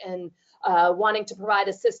solvers and wanting to provide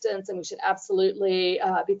assistance, and we should absolutely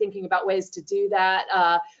be thinking about ways to do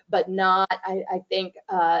that, but not, I think,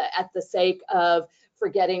 at the sake of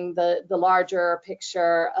forgetting the larger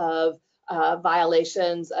picture of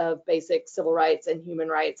violations of basic civil rights and human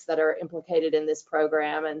rights that are implicated in this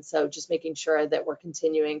program. And so just making sure that we're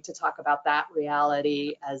continuing to talk about that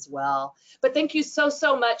reality as well. But thank you so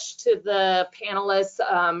much to the panelists,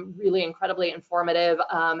 really incredibly informative.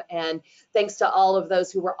 And thanks to all of those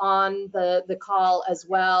who were on the call as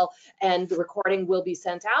well. And the recording will be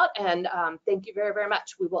sent out. And thank you very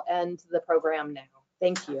much. We will end the program now.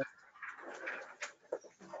 Thank you.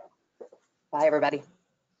 Bye, everybody.